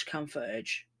and the dashcam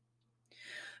footage.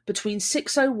 Between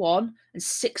 6:01 and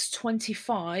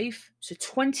 6:25, so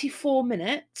 24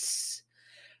 minutes,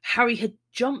 Harry had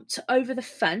jumped over the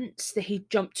fence that he'd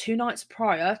jumped 2 nights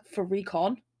prior for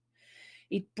recon.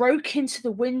 He broke into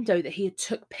the window that he had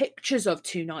took pictures of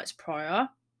 2 nights prior,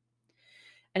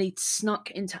 and he'd snuck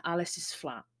into Alice's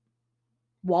flat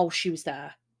while she was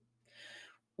there.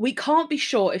 We can't be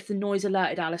sure if the noise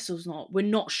alerted Alice or not. We're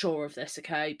not sure of this,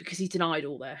 okay, because he denied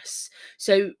all this.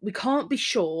 So we can't be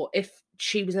sure if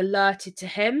she was alerted to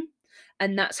him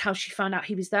and that's how she found out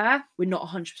he was there. We're not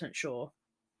 100% sure.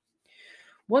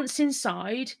 Once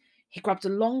inside, he grabbed a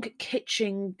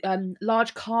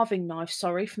large carving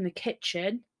knife, from the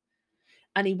kitchen,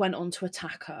 and he went on to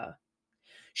attack her.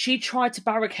 She tried to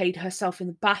barricade herself in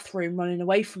the bathroom, running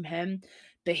away from him,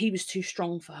 but he was too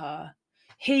strong for her.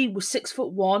 He was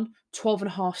 6'1",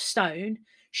 12.5 stone.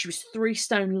 She was 3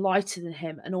 stone lighter than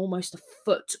him and almost a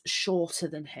foot shorter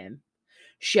than him.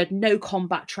 She had no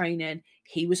combat training.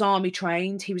 He was army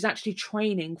trained. He was actually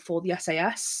training for the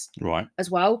SAS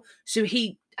as well. So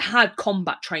he had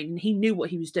combat training. He knew what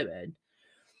he was doing.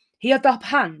 He had the upper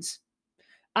hand.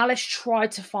 Alice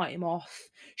tried to fight him off.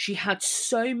 She had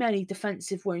so many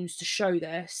defensive wounds to show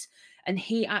this, and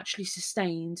he actually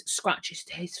sustained scratches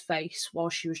to his face while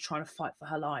she was trying to fight for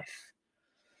her life.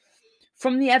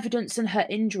 From the evidence and her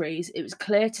injuries, it was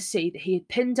clear to see that he had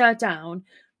pinned her down,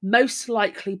 most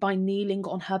likely by kneeling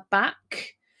on her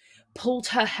back, pulled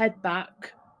her head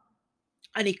back,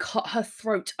 and he cut her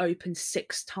throat open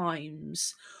 6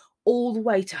 times, all the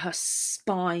way to her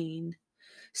spine,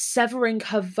 severing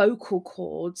her vocal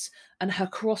cords and her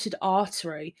carotid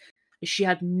artery. She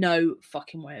had no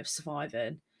fucking way of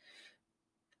surviving.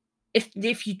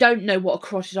 If you don't know what a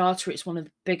carotid artery, it's one of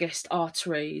the biggest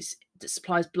arteries that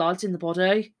supplies blood in the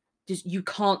body. You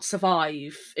can't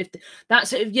survive. If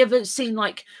you ever seen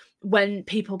like when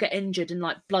people get injured and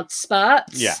like blood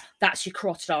spurts, Yeah. that's your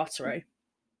carotid artery.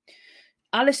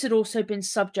 Alice had also been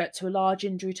subject to a large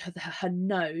injury to her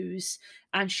nose,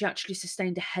 and she actually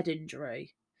sustained a head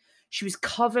injury. She was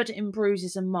covered in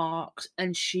bruises and marks,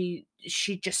 and she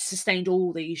just sustained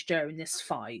all these during this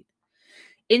fight.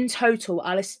 In total,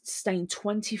 Alice sustained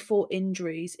 24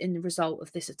 injuries in the result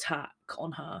of this attack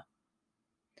on her.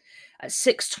 At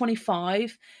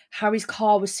 6:25, Harry's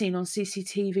car was seen on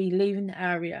CCTV leaving the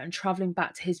area and travelling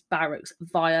back to his barracks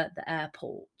via the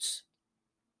airport.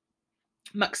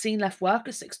 Maxine left work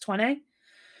at 6:20.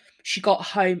 She got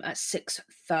home at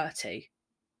 6:30.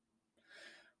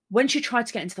 When she tried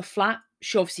to get into the flat,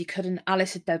 she obviously couldn't.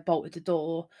 Alice had deadbolted the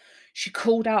door. She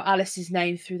called out Alice's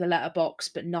name through the letterbox,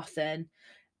 but nothing.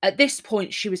 At this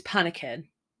point, she was panicking.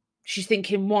 She's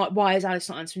thinking, why is Alice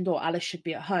not answering the door? Alice should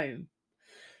be at home.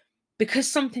 Because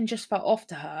something just felt off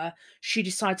to her, she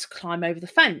decided to climb over the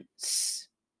fence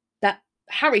that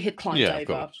Harry had climbed over. Of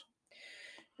course.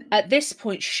 At this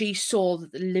point, she saw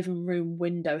that the living room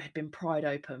window had been pried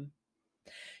open.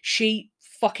 She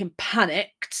fucking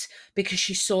panicked because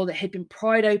she saw that it had been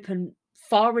pried open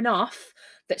far enough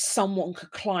that someone could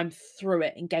climb through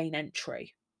it and gain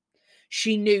entry.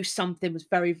 She knew something was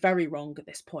very, very wrong at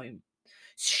this point.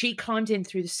 She climbed in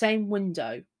through the same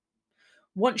window.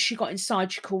 Once she got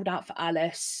inside, she called out for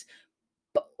Alice,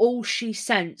 but all she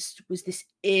sensed was this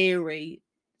eerie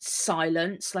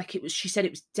silence. She said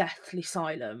it was deathly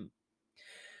silent.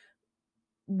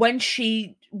 When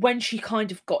she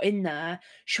kind of got in there,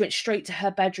 she went straight to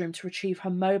her bedroom to retrieve her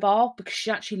mobile because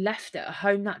she actually left it at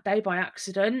home that day by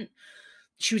accident.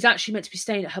 She was actually meant to be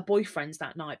staying at her boyfriend's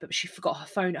that night, but she forgot her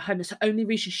phone at home. That's the only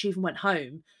reason she even went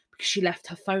home, because she left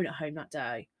her phone at home that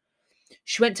day.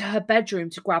 She went to her bedroom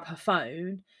to grab her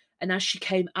phone, and as she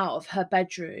came out of her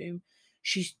bedroom,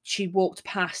 she walked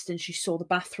past and she saw the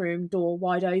bathroom door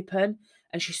wide open,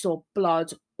 and she saw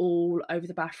blood all over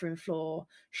the bathroom floor.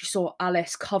 She saw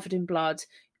Alice covered in blood,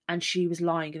 and she was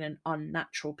lying in an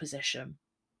unnatural position.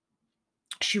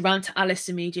 She ran to Alice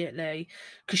immediately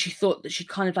because she thought that she'd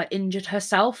kind of like injured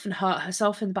herself and hurt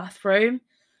herself in the bathroom.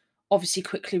 Obviously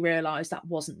quickly realised that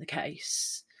wasn't the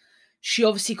case. She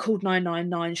obviously called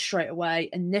 999 straight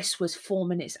away, and this was 4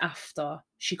 minutes after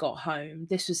she got home.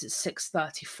 This was at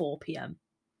 6:34 p.m.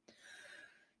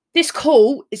 This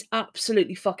call is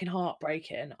absolutely fucking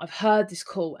heartbreaking. I've heard this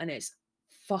call and it's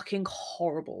fucking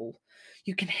horrible.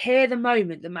 You can hear the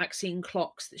moment that Maxine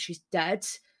clocks that she's dead.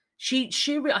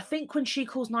 I think when she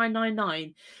calls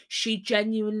 999, she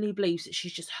genuinely believes that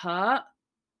she's just hurt.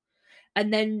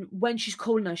 And then when she's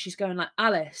calling her, she's going like,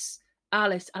 Alice,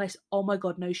 Alice, Alice. Oh my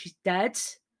God, no, she's dead.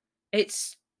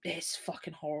 It's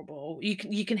fucking horrible.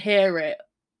 You can hear it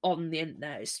on the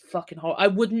internet. It's fucking horrible. I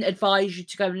wouldn't advise you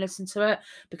to go and listen to it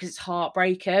because it's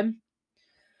heartbreaking.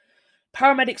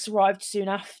 Paramedics arrived soon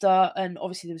after, and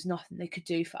obviously there was nothing they could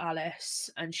do for Alice,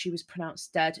 and she was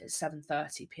pronounced dead at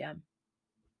 7:30 p.m.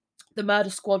 The murder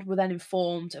squad were then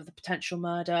informed of the potential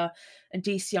murder, and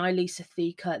DCI Lisa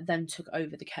Thieker then took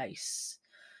over the case.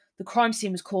 The crime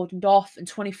scene was cordoned off, and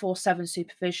 24/7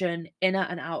 supervision, inner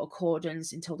and outer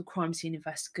cordons, until the crime scene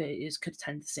investigators could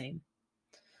attend the scene.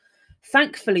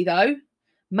 Thankfully, though,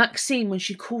 Maxine, when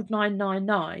she called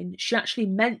 999, she actually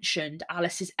mentioned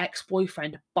Alice's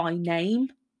ex-boyfriend by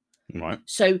name. Right.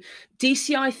 So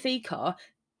DCI Thieker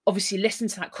obviously listened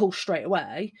to that call straight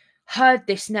away, heard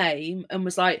this name, and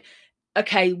was like,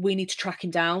 okay, we need to track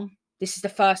him down. This is the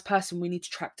first person we need to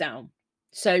track down.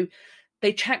 So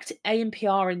they checked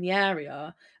ANPR in the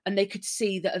area, and they could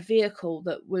see that a vehicle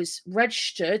that was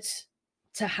registered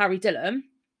to Harry Dillon,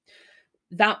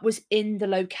 that was in the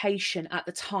location at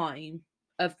the time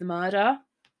of the murder.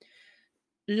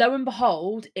 Lo and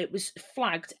behold, it was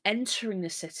flagged entering the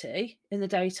city in the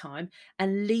daytime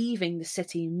and leaving the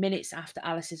city minutes after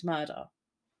Alice's murder.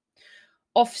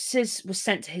 Officers were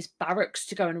sent to his barracks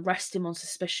to go and arrest him on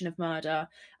suspicion of murder,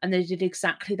 and they did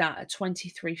exactly that at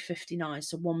 23:59,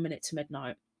 so 1 minute to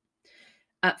midnight.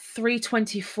 At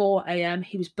 3:24 a.m,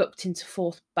 he was booked into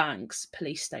Forth Banks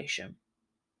police station.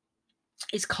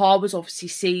 His car was obviously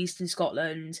seized in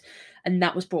Scotland, and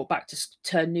that was brought back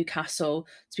to Newcastle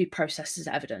to be processed as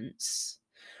evidence.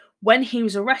 When he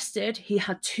was arrested, he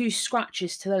had 2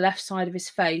 scratches to the left side of his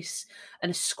face and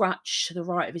a scratch to the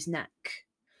right of his neck.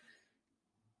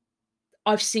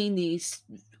 I've seen these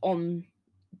on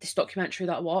this documentary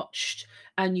that I watched,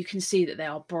 and you can see that they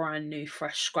are brand new,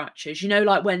 fresh scratches. You know,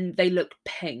 like when they look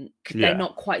pink, they're Yeah.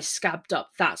 not quite scabbed up.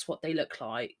 That's what they look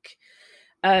like.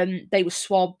 They were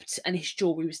swabbed and his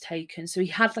jewelry was taken. So he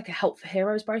had like a Help for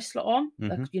Heroes bracelet on,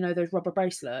 like, Mhm. you know, those rubber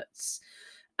bracelets,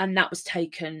 and that was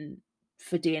taken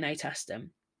for DNA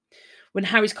testing. When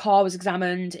Harry's car was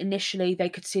examined, initially they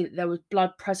could see that there was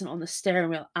blood present on the steering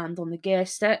wheel and on the gear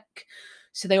stick.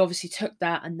 So they obviously took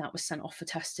that and that was sent off for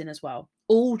testing as well.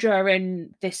 All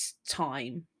during this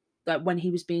time, like when he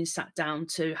was being sat down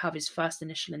to have his first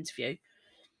initial interview.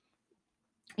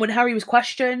 When Harry was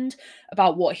questioned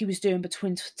about what he was doing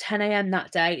between 10 a.m.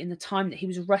 that day and the time that he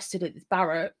was arrested at the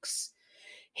barracks,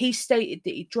 he stated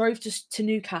that he drove to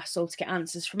Newcastle to get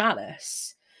answers from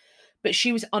Alice, but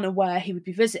she was unaware he would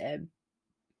be visiting.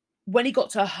 When he got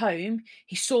to her home,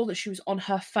 he saw that she was on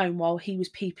her phone while he was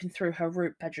peeping through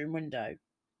her bedroom window.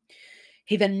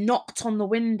 He then knocked on the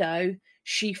window.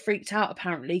 She freaked out,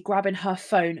 apparently, grabbing her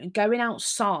phone and going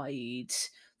outside,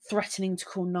 threatening to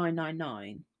call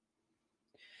 999.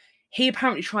 He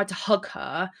apparently tried to hug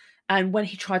her, and when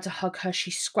he tried to hug her,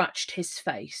 she scratched his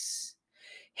face.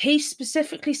 He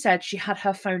specifically said she had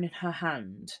her phone in her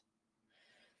hand.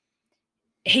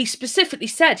 He specifically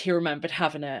said he remembered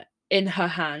having it in her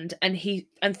hand and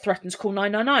threatened to call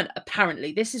 999.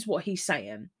 Apparently, this is what he's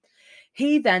saying.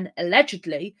 He then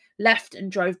allegedly left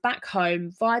and drove back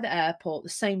home via the airport, the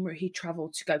same route he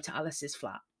travelled to go to Alice's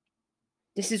flat.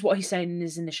 This is what he's saying in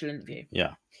his initial interview.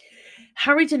 Yeah.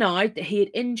 Harry denied that he had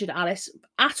injured Alice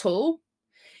at all.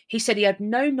 He said he had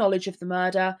no knowledge of the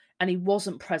murder and he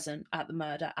wasn't present at the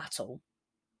murder at all.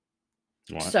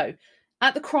 Right. So,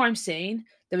 at the crime scene,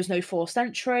 there was no forced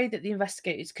entry that the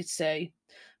investigators could see,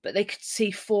 but they could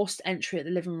see forced entry at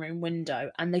the living room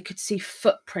window and they could see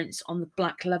footprints on the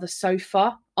black leather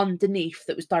sofa underneath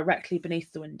that was directly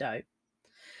beneath the window.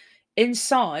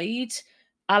 Inside,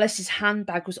 Alice's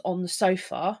handbag was on the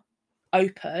sofa,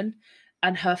 open,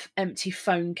 and her empty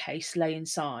phone case lay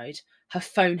inside. Her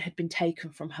phone had been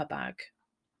taken from her bag.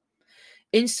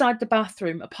 Inside the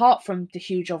bathroom, apart from the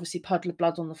huge, obviously, puddle of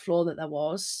blood on the floor that there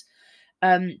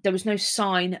was no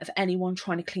sign of anyone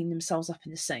trying to clean themselves up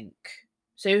in the sink.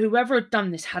 So whoever had done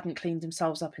this hadn't cleaned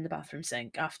themselves up in the bathroom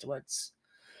sink afterwards.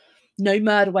 No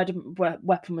murder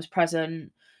weapon was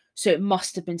present, so it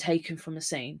must have been taken from the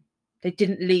scene. They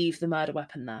didn't leave the murder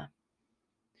weapon there.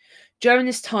 During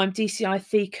this time, DCI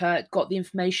Thika got the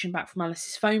information back from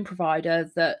Alice's phone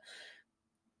provider that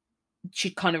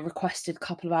she'd kind of requested a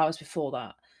couple of hours before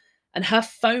that. And her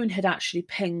phone had actually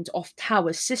pinged off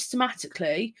towers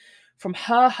systematically from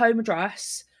her home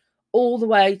address all the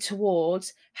way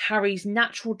towards Harry's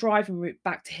natural driving route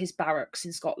back to his barracks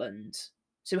in Scotland.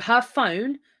 So her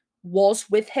phone was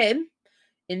with him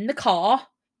in the car,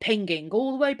 pinging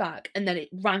all the way back, and then it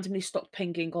randomly stopped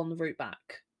pinging on the route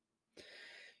back.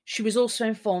 She was also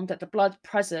informed that the blood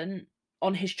present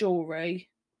on his jewellery,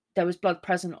 there was blood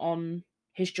present on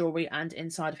his jewellery and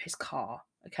inside of his car.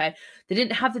 Okay, they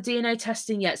didn't have the DNA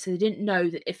testing yet, so they didn't know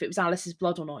that if it was Alice's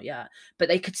blood or not yet, but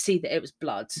they could see that it was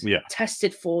blood. Yeah.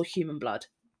 Tested for human blood.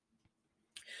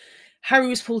 Harry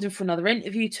was pulled in for another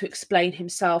interview to explain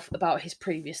himself about his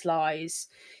previous lies.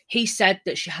 He said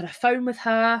that she had a phone with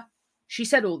her. She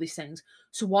said all these things.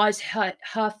 So why is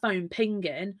her phone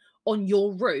pinging on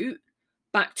your route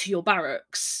back to your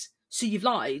barracks? So you've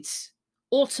lied.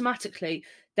 Automatically,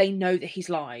 they know that he's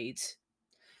lied.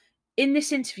 In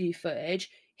this interview footage,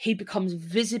 he becomes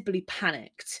visibly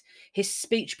panicked. His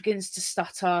speech begins to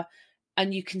stutter,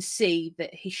 and you can see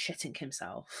that he's shitting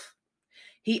himself.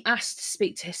 He asked to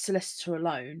speak to his solicitor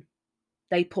alone.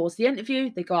 They pause the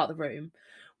interview, they go out the room.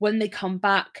 When they come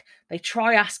back, they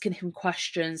try asking him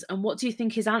questions, and what do you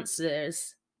think his answer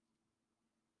is?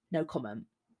 No comment.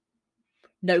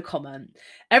 No comment.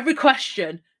 Every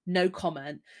question, no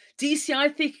comment.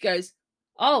 DCI Thika goes,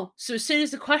 oh, so as soon as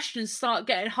the questions start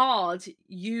getting hard,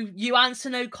 you answer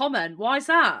no comment. Why is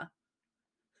that?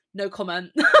 No comment.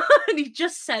 And he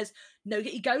just says, no,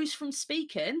 he goes from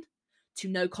speaking to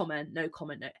no comment, no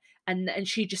comment, no. And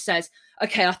she just says,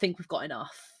 okay, I think we've got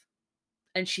enough.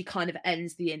 And she kind of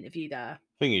ends the interview there.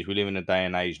 Thing is, we live in a day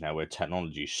and age now where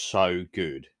technology is so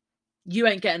good. You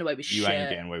ain't getting away with shit. You ain't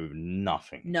getting away with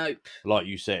nothing. Nope. Like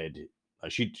you said,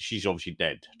 she's obviously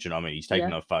dead. Do you know what I mean? He's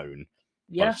taken her phone,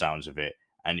 by the sounds of it,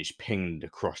 and it's pinged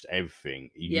across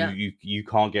everything. You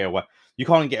can't get away. You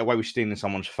can't get away with stealing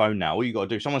someone's phone now. All you got to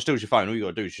do, someone steals your phone, all you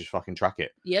got to do is just fucking track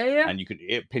it. Yeah. And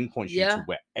it pinpoints you to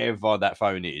wherever that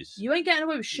phone is. You ain't getting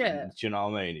away with shit. Do you know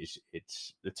what I mean?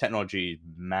 It's the technology is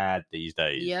mad these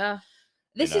days. Yeah.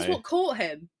 This is what caught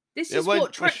him. This is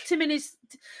what trapped him in his.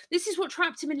 This is what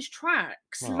trapped him in his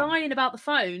tracks, lying about the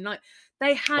phone. Like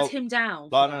They had Well, him down. I For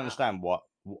don't that. understand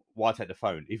why take the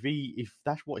phone if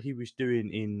that's what he was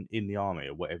doing in the army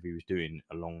or whatever he was doing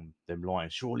along them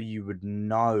lines. Surely you would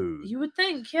know. You would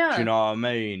think, Do yeah. you know what I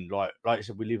mean? Like I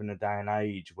said, we live in a day and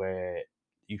age where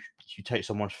you take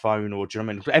someone's phone, or do you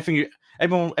know what I mean?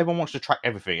 Everyone wants to track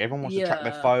everything. Everyone wants to track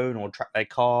their Yeah. phone or track their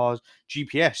cars,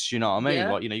 GPS. You know what I mean?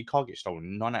 Yeah. Like, you can't get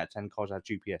stolen. 9 out of 10 cars have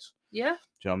GPS. Yeah. Do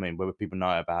you know what I mean? Whether people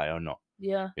know about it or not.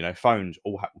 Yeah. Phones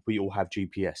we all have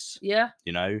GPS. Yeah.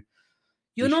 You know.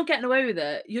 You're not getting away with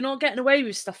it. You're not getting away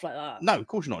with stuff like that. No, of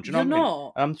course not. Do you know You're what I mean?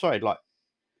 not. And I'm sorry, like,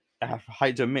 I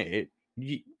hate to admit it,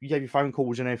 you have your phone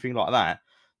calls and everything like that.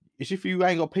 It's if you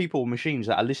ain't got people or machines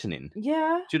that are listening.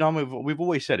 Yeah. Do you know what I mean? We've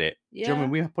always said it. Do you know what I Yeah.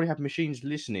 mean? We probably have machines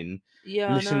listening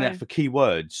Yeah. listening I out know. for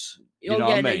keywords. You Oh know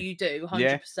yeah, what I no, mean? you do.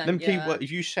 100%. Yeah. Them Yeah. keywords.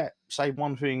 If you say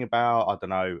one thing about, I don't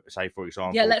know, say for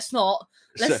example, Yeah, let's not.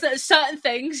 Certain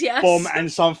things, yes. bomb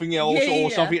and something else Yeah, or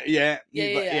yeah. something. Yeah.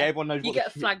 Everyone knows You what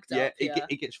get flagged up.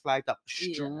 it gets flagged up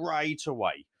Yeah. straight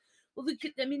away. Well, the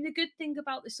good thing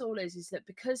about this all is that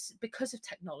because of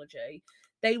technology,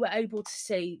 they were able to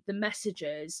see the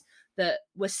messages that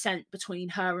were sent between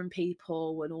her and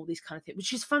people and all these kind of things,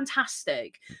 which is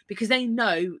fantastic because they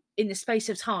know in the space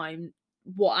of time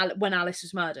when Alice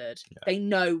was murdered. Yeah. They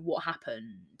know what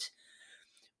happened.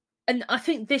 And I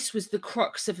think this was the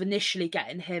crux of initially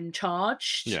getting him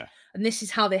charged. Yeah. And this is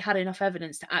how they had enough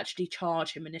evidence to actually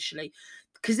charge him initially.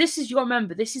 Because this is, you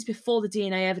remember, this is before the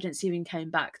DNA evidence even came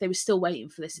back. They were still waiting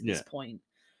for this at this point.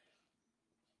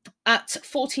 At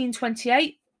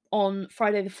 14:28 on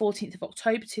Friday the 14th of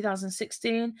October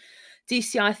 2016,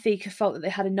 DCI Thika felt that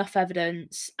they had enough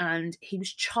evidence and he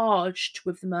was charged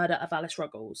with the murder of Alice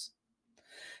Ruggles.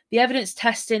 The evidence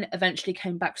testing eventually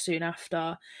came back soon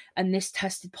after, and this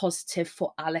tested positive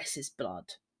for Alice's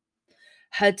blood.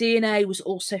 Her DNA was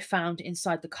also found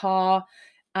inside the car,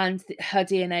 and her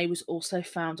DNA was also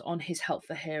found on his Help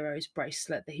for Heroes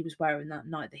bracelet that he was wearing that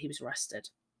night that he was arrested.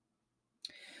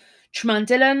 Tremaine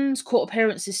Dillon's court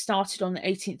appearances started on the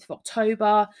 18th of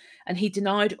October, and he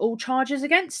denied all charges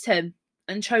against him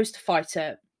and chose to fight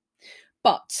it.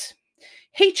 But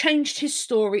he changed his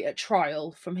story at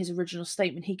trial from his original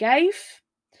statement he gave,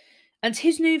 and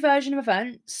his new version of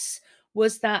events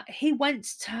was that he went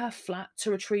to her flat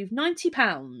to retrieve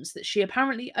 £90 that she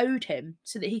apparently owed him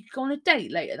so that he could go on a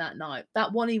date later that night,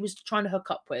 that one he was trying to hook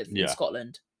up with in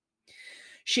Scotland.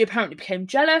 She apparently became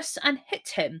jealous and hit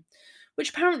him, which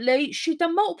apparently she'd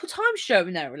done multiple times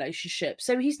during their relationship,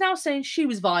 so he's now saying she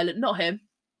was violent, not him.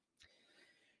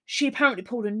 She apparently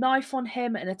pulled a knife on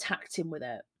him and attacked him with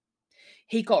it.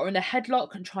 He got her in a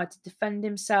headlock and tried to defend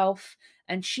himself,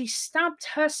 and she stabbed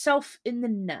herself in the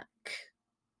neck.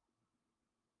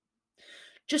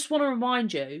 Just want to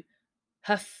remind you,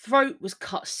 her throat was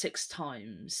cut 6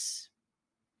 times.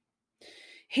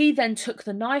 He then took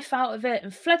the knife out of it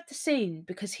and fled the scene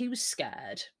because he was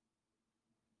scared.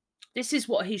 This is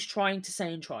what he's trying to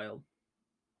say in trial.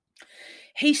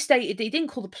 He stated that he didn't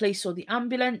call the police or the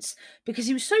ambulance because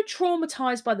he was so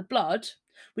traumatised by the blood,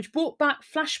 which brought back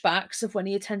flashbacks of when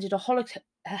he attended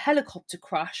a helicopter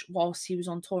crash whilst he was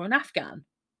on tour in Afghan.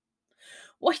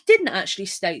 What he didn't actually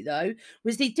state, though,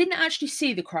 was that he didn't actually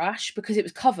see the crash because it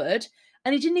was covered,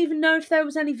 and he didn't even know if there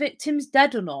was any victims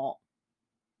dead or not.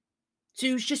 So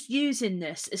he was just using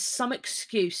this as some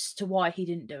excuse to why he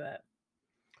didn't do it.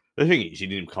 The thing is, he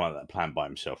didn't come up with that plan by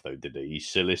himself, though, did he? His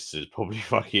solicitors probably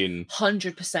fucking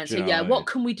 100%. So yeah, what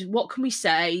can we do? What can we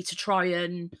say to try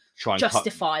and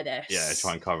justify this? Yeah,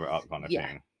 try and cover it up, kind of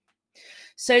thing.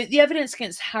 So the evidence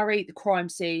against Harry, the crime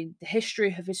scene, the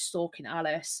history of his stalking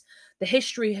Alice, the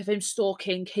history of him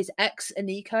stalking his ex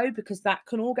Aniko, because that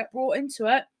can all get brought into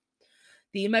it,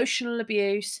 the emotional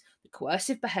abuse, the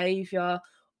coercive behaviour,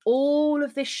 all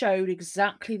of this showed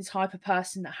exactly the type of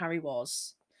person that Harry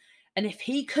was. And if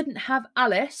he couldn't have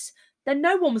Alice, then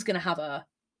no one was going to have her.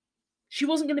 She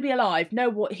wasn't going to be alive.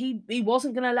 No, he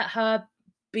wasn't going to let her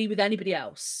be with anybody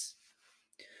else.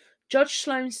 Judge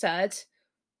Sloan said,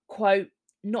 quote,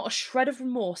 "Not a shred of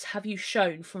remorse have you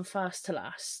shown from first to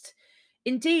last.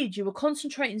 Indeed, you were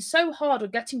concentrating so hard on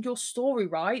getting your story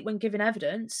right when giving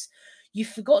evidence, you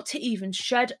forgot to even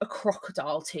shed a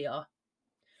crocodile tear.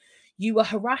 You were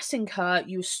harassing her,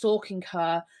 you were stalking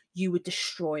her, you were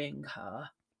destroying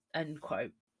her." End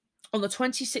quote. On the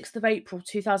 26th of April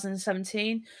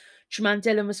 2017, Tremaine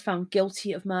Dillon was found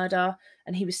guilty of murder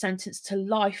and he was sentenced to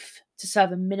life to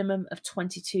serve a minimum of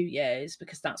 22 years,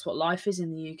 because that's what life is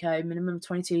in the UK, minimum of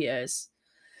 22 years.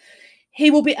 He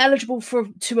will be eligible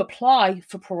to apply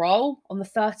for parole on the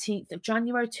 13th of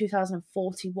January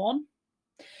 2041.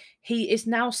 He is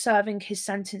now serving his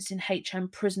sentence in HM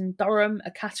Prison Durham,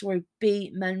 a Category B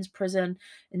men's prison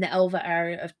in the Elva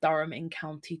area of Durham in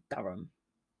County Durham.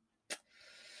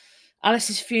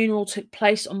 Alice's funeral took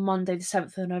place on Monday, the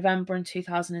 7th of November in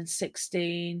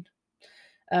 2016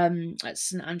 at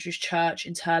St Andrew's Church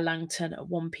in Turlangton at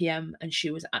 1 p.m, and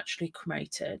she was actually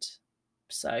cremated.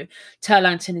 So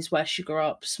Turlangton is where she grew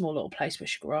up, small little place where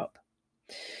she grew up.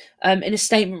 In a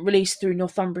statement released through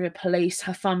Northumbria Police,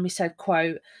 her family said,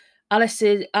 quote,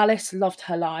 Alice loved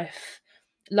her life,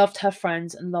 loved her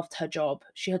friends, and loved her job.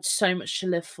 She had so much to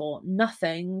live for.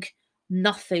 Nothing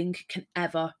can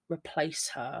ever replace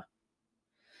her.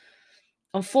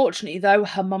 Unfortunately, though,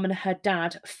 her mum and her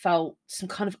dad felt some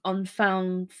kind of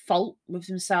unfound fault with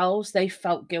themselves. They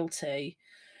felt guilty.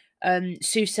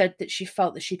 Sue said that she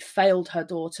felt that she'd failed her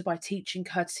daughter by teaching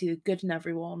her to see the good in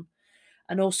everyone,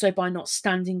 and also by not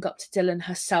standing up to Dylan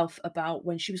herself about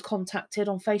when she was contacted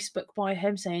on Facebook by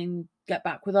him saying, get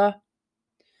back with her.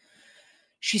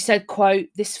 She said, quote,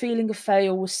 this feeling of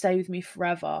failure will stay with me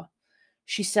forever.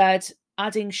 She said,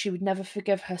 adding she would never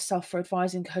forgive herself for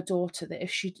advising her daughter that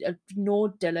if she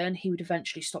ignored Dylan, he would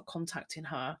eventually stop contacting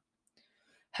her.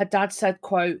 Her dad said,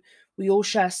 quote, we all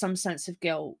share some sense of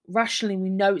guilt. Rationally, we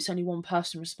know it's only one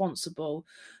person responsible,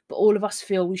 but all of us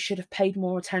feel we should have paid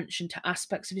more attention to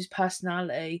aspects of his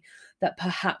personality that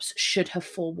perhaps should have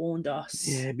forewarned us.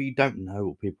 Yeah, but you don't know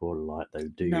what people are like, though,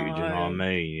 do you? Do you know what I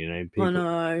mean? You know, people, I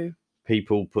know.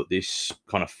 People put this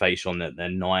kind of face on that they're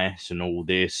nice and all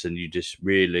this, and you just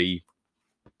don't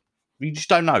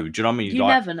know. Do you know what I mean? You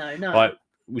never know, no. Like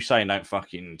we say, don't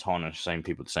fucking tarnish the same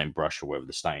people with the same brush or whatever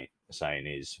the saying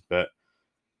is. But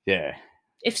yeah,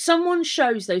 if someone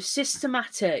shows those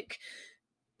systematic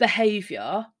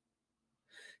behaviour,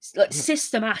 like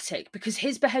systematic, because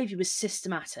his behaviour was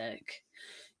systematic,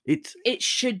 it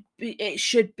should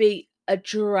be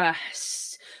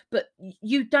addressed. But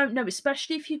you don't know,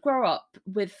 especially if you grow up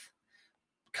with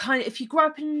if you grow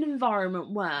up in an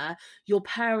environment where your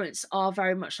parents are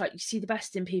very much like, you see the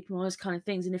best in people and all those kind of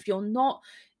things, and if you're not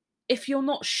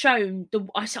shown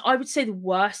I would say the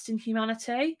worst in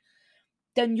humanity,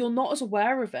 then you're not as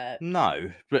aware of it.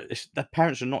 No, but the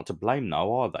parents are not to blame,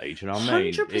 though, are they? Do you know what I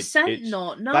mean? 100%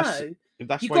 not. No,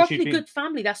 that's you why grew up in a good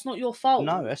family. That's not your fault.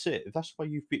 No, that's it. That's why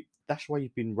you've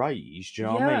been raised. Do you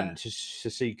know what I mean? To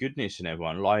see goodness in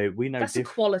everyone. Like we know that's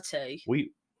equality.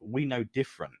 We know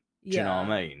different. Do you know what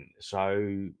I mean?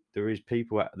 So there is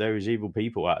evil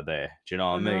people out there. Do you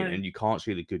know what I mean? And you can't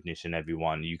see the goodness in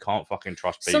everyone. You can't fucking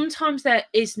trust people. Sometimes there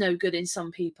is no good in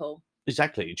some people.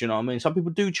 Exactly. Do you know what I mean? Some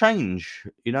people do change,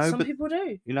 you know. Some people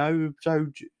do. You know, so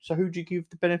who do you give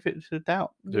the benefit of the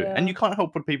doubt to? Yeah. And you can't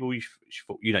help but people you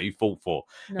fought for.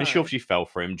 No. And she obviously fell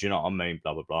for him. Do you know what I mean?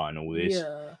 Blah blah blah, and all this.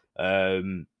 Yeah.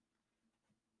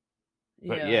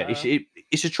 But yeah,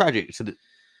 it's a tragic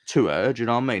to her. Do you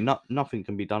know what I mean? Nothing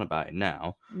can be done about it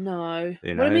now. No.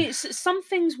 You know? Well, I mean, some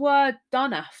things were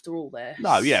done after all this.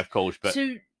 No, yeah, of course. But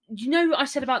so you know what I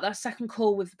said about that second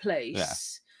call with the police? Yeah.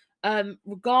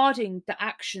 Regarding the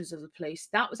actions of the police,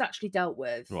 that was actually dealt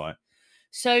with. Right.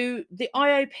 So the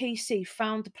IOPC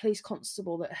found the police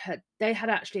constable that they had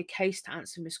actually a case to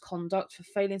answer misconduct for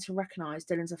failing to recognise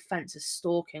Dylan's offence as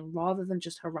stalking rather than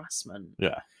just harassment.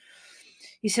 Yeah.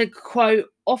 He said, quote,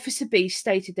 Officer B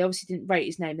stated, they obviously didn't rate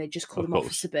his name, they just called him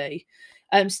Officer B,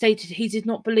 stated he did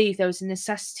not believe there was a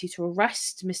necessity to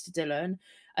arrest Mr. Dylan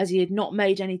as he had not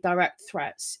made any direct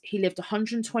threats. He lived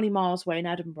 120 miles away in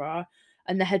Edinburgh,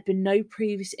 and there had been no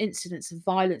previous incidents of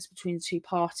violence between the two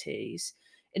parties.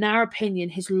 In our opinion,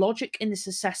 his logic in this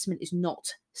assessment is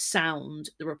not sound,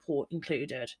 the report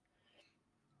included.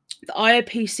 The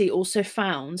IOPC also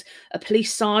found a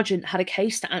police sergeant had a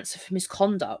case to answer for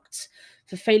misconduct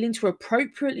for failing to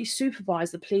appropriately supervise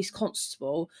the police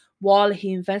constable while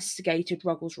he investigated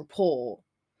Ruggles' report.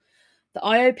 The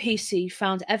IOPC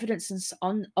found evidence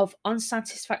of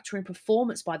unsatisfactory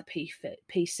performance by the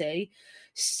PC,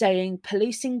 saying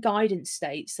policing guidance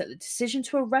states that the decision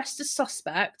to arrest a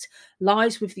suspect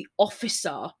lies with the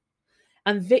officer,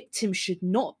 and victims should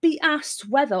not be asked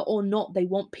whether or not they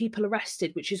want people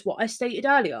arrested, which is what I stated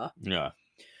earlier. Yeah.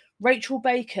 Rachel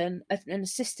Bacon, an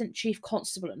assistant chief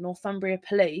constable at Northumbria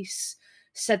Police,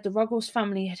 said the Ruggles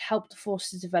family had helped the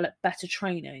forces develop better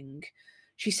training.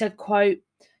 She said, quote,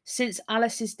 since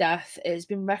Alice's death, it has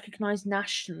been recognised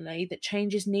nationally that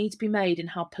changes need to be made in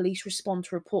how police respond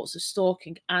to reports of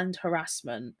stalking and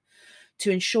harassment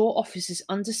to ensure officers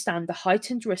understand the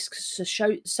heightened risks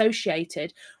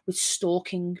associated with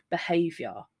stalking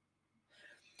behaviour.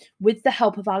 With the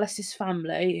help of Alice's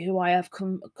family, who I have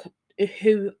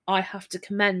who I have to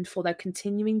commend for their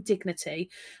continuing dignity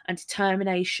and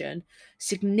determination.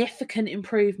 Significant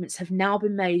improvements have now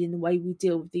been made in the way we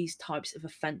deal with these types of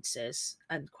offences,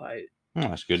 end quote. Oh,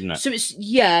 that's good, isn't it? So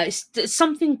it's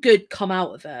something good come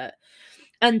out of it.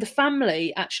 And the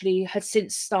family actually had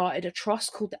since started a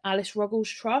trust called the Alice Ruggles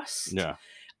Trust. Yeah.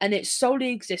 And it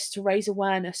solely exists to raise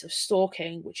awareness of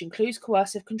stalking, which includes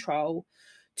coercive control,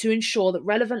 to ensure that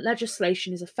relevant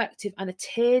legislation is effective and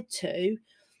adhered to,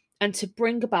 and to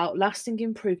bring about lasting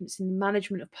improvements in the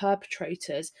management of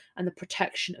perpetrators and the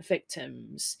protection of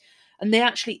victims. And they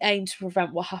actually aim to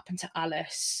prevent what happened to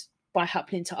Alice by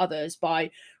happening to others by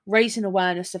raising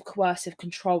awareness of coercive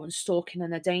control and stalking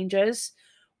and their dangers,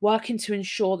 working to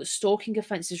ensure that stalking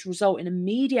offences result in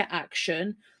immediate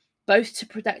action, both to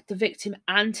protect the victim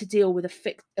and to deal with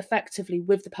effectively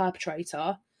with the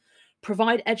perpetrator,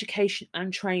 provide education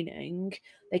and training.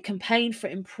 They campaign for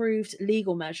improved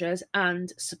legal measures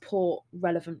and support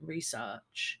relevant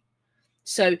research.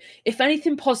 So if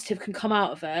anything positive can come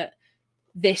out of it,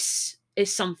 this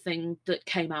is something that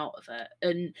came out of it.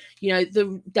 And, you know,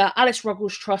 the Alice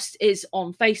Ruggles Trust is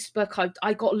on Facebook.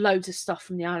 I got loads of stuff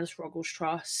from the Alice Ruggles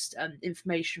Trust and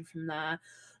information from there.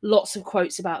 Lots of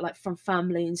quotes about, like, from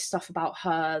family and stuff about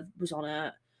her was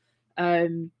on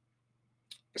it.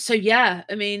 So yeah,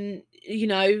 I mean, you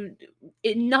know,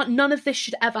 none of this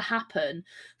should ever happen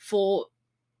for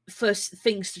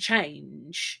things to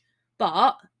change.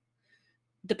 But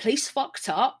the police fucked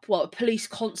up. Well, a police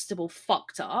constable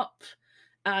fucked up,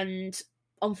 and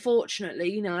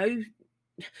unfortunately, you know,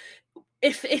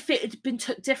 if it had been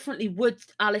took differently, would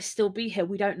Alice still be here?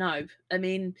 We don't know. I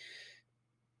mean,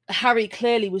 Harry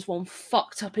clearly was one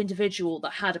fucked up individual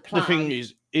that had a plan. The thing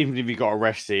is, even if he got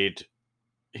arrested,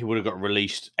 he would have got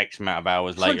released X amount of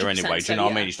hours later anyway. Do you know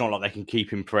what I mean? It's not like they can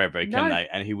keep him forever, can they?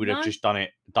 And he would have just done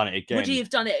it again. Would he have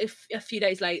done it a few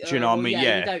days later? Do you know what I mean?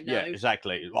 Yeah, you don't know. Yeah,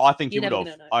 exactly. Well, I think he would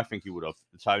have. I think he would have.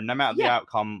 So no matter the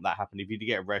outcome that happened, if he did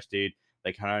get arrested,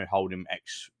 they can only hold him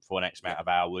for an X amount of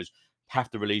hours. Have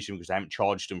to release him because they haven't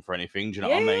charged him for anything. Do you know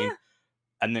what I mean?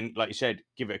 And then, like you said,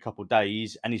 give it a couple of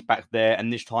days, and he's back there.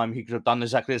 And this time, he could have done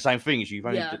exactly the same thing. You've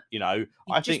only, you know,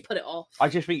 I think put it off. I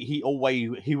just think he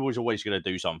was always going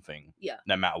to do something. Yeah.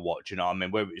 No matter what, do you know what I mean?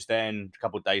 Whether it's then, a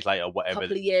couple of days later, whatever. A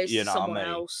couple of years, you know someone what I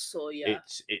mean? else, or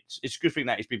It's a good thing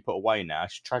that he's been put away now.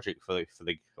 It's tragic for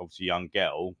the obviously young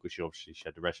girl because she obviously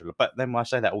had the rest of it. But then I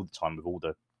say that all the time with all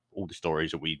the stories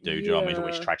that we do. Do you know what I mean? It's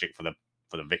always tragic for the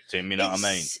victim, you know what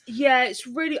I mean? Yeah, it's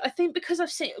really, I think because I've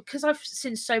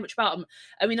seen so much about them.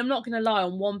 I mean, I'm not going to lie,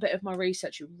 on one bit of my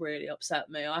research, it really upset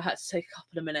me. I had to take a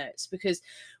couple of minutes because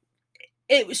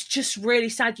it was just really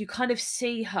sad. You kind of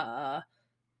see her.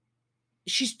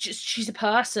 She's a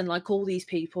person like all these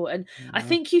people. And I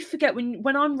think you forget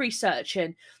when I'm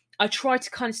researching, I try to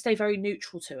kind of stay very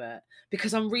neutral to it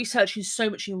because I'm researching so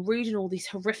much and reading all these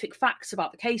horrific facts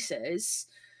about the cases.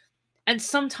 And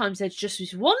sometimes there's just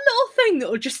this one little thing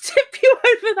that will just tip you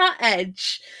over that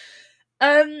edge.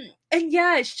 And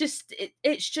yeah, it's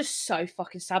just so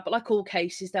fucking sad. But like all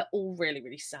cases, they're all really,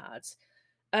 really sad.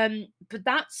 But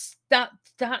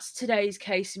that's today's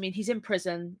case. I mean, he's in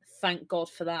prison. Thank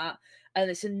God for that. And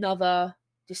it's another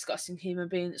disgusting human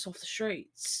being that's off the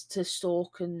streets to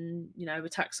stalk and, you know,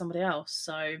 attack somebody else.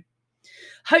 So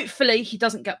hopefully he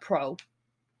doesn't get parole.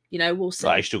 You know, we'll see.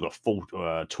 Like, he's still got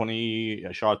 20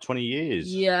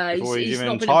 years. Yeah, he's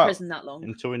not been in prison that long.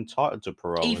 Until entitled to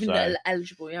parole. Even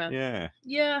eligible, yeah. Yeah.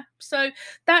 Yeah. So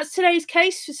that's today's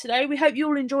case for today. We hope you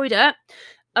all enjoyed it.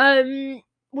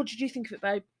 What did you think of it,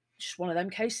 babe? Just one of them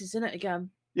cases, isn't it,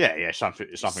 again? Yeah, something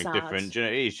sad. different. You know,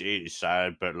 it is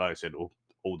sad, but like I said, all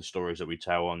the stories that we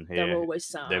tell on here, they're always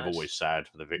sad. They're always sad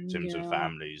for the victims and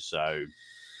families, so...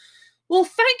 Well,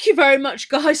 thank you very much,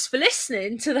 guys, for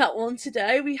listening to that one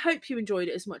today. We hope you enjoyed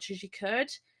it as much as you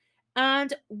could.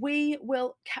 And we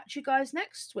will catch you guys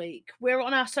next week. We're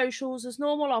on our socials as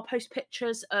normal. I'll post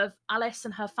pictures of Alice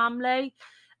and her family.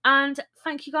 And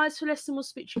thank you guys for listening. We'll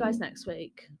speak to you guys next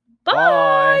week. Bye!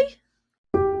 Bye.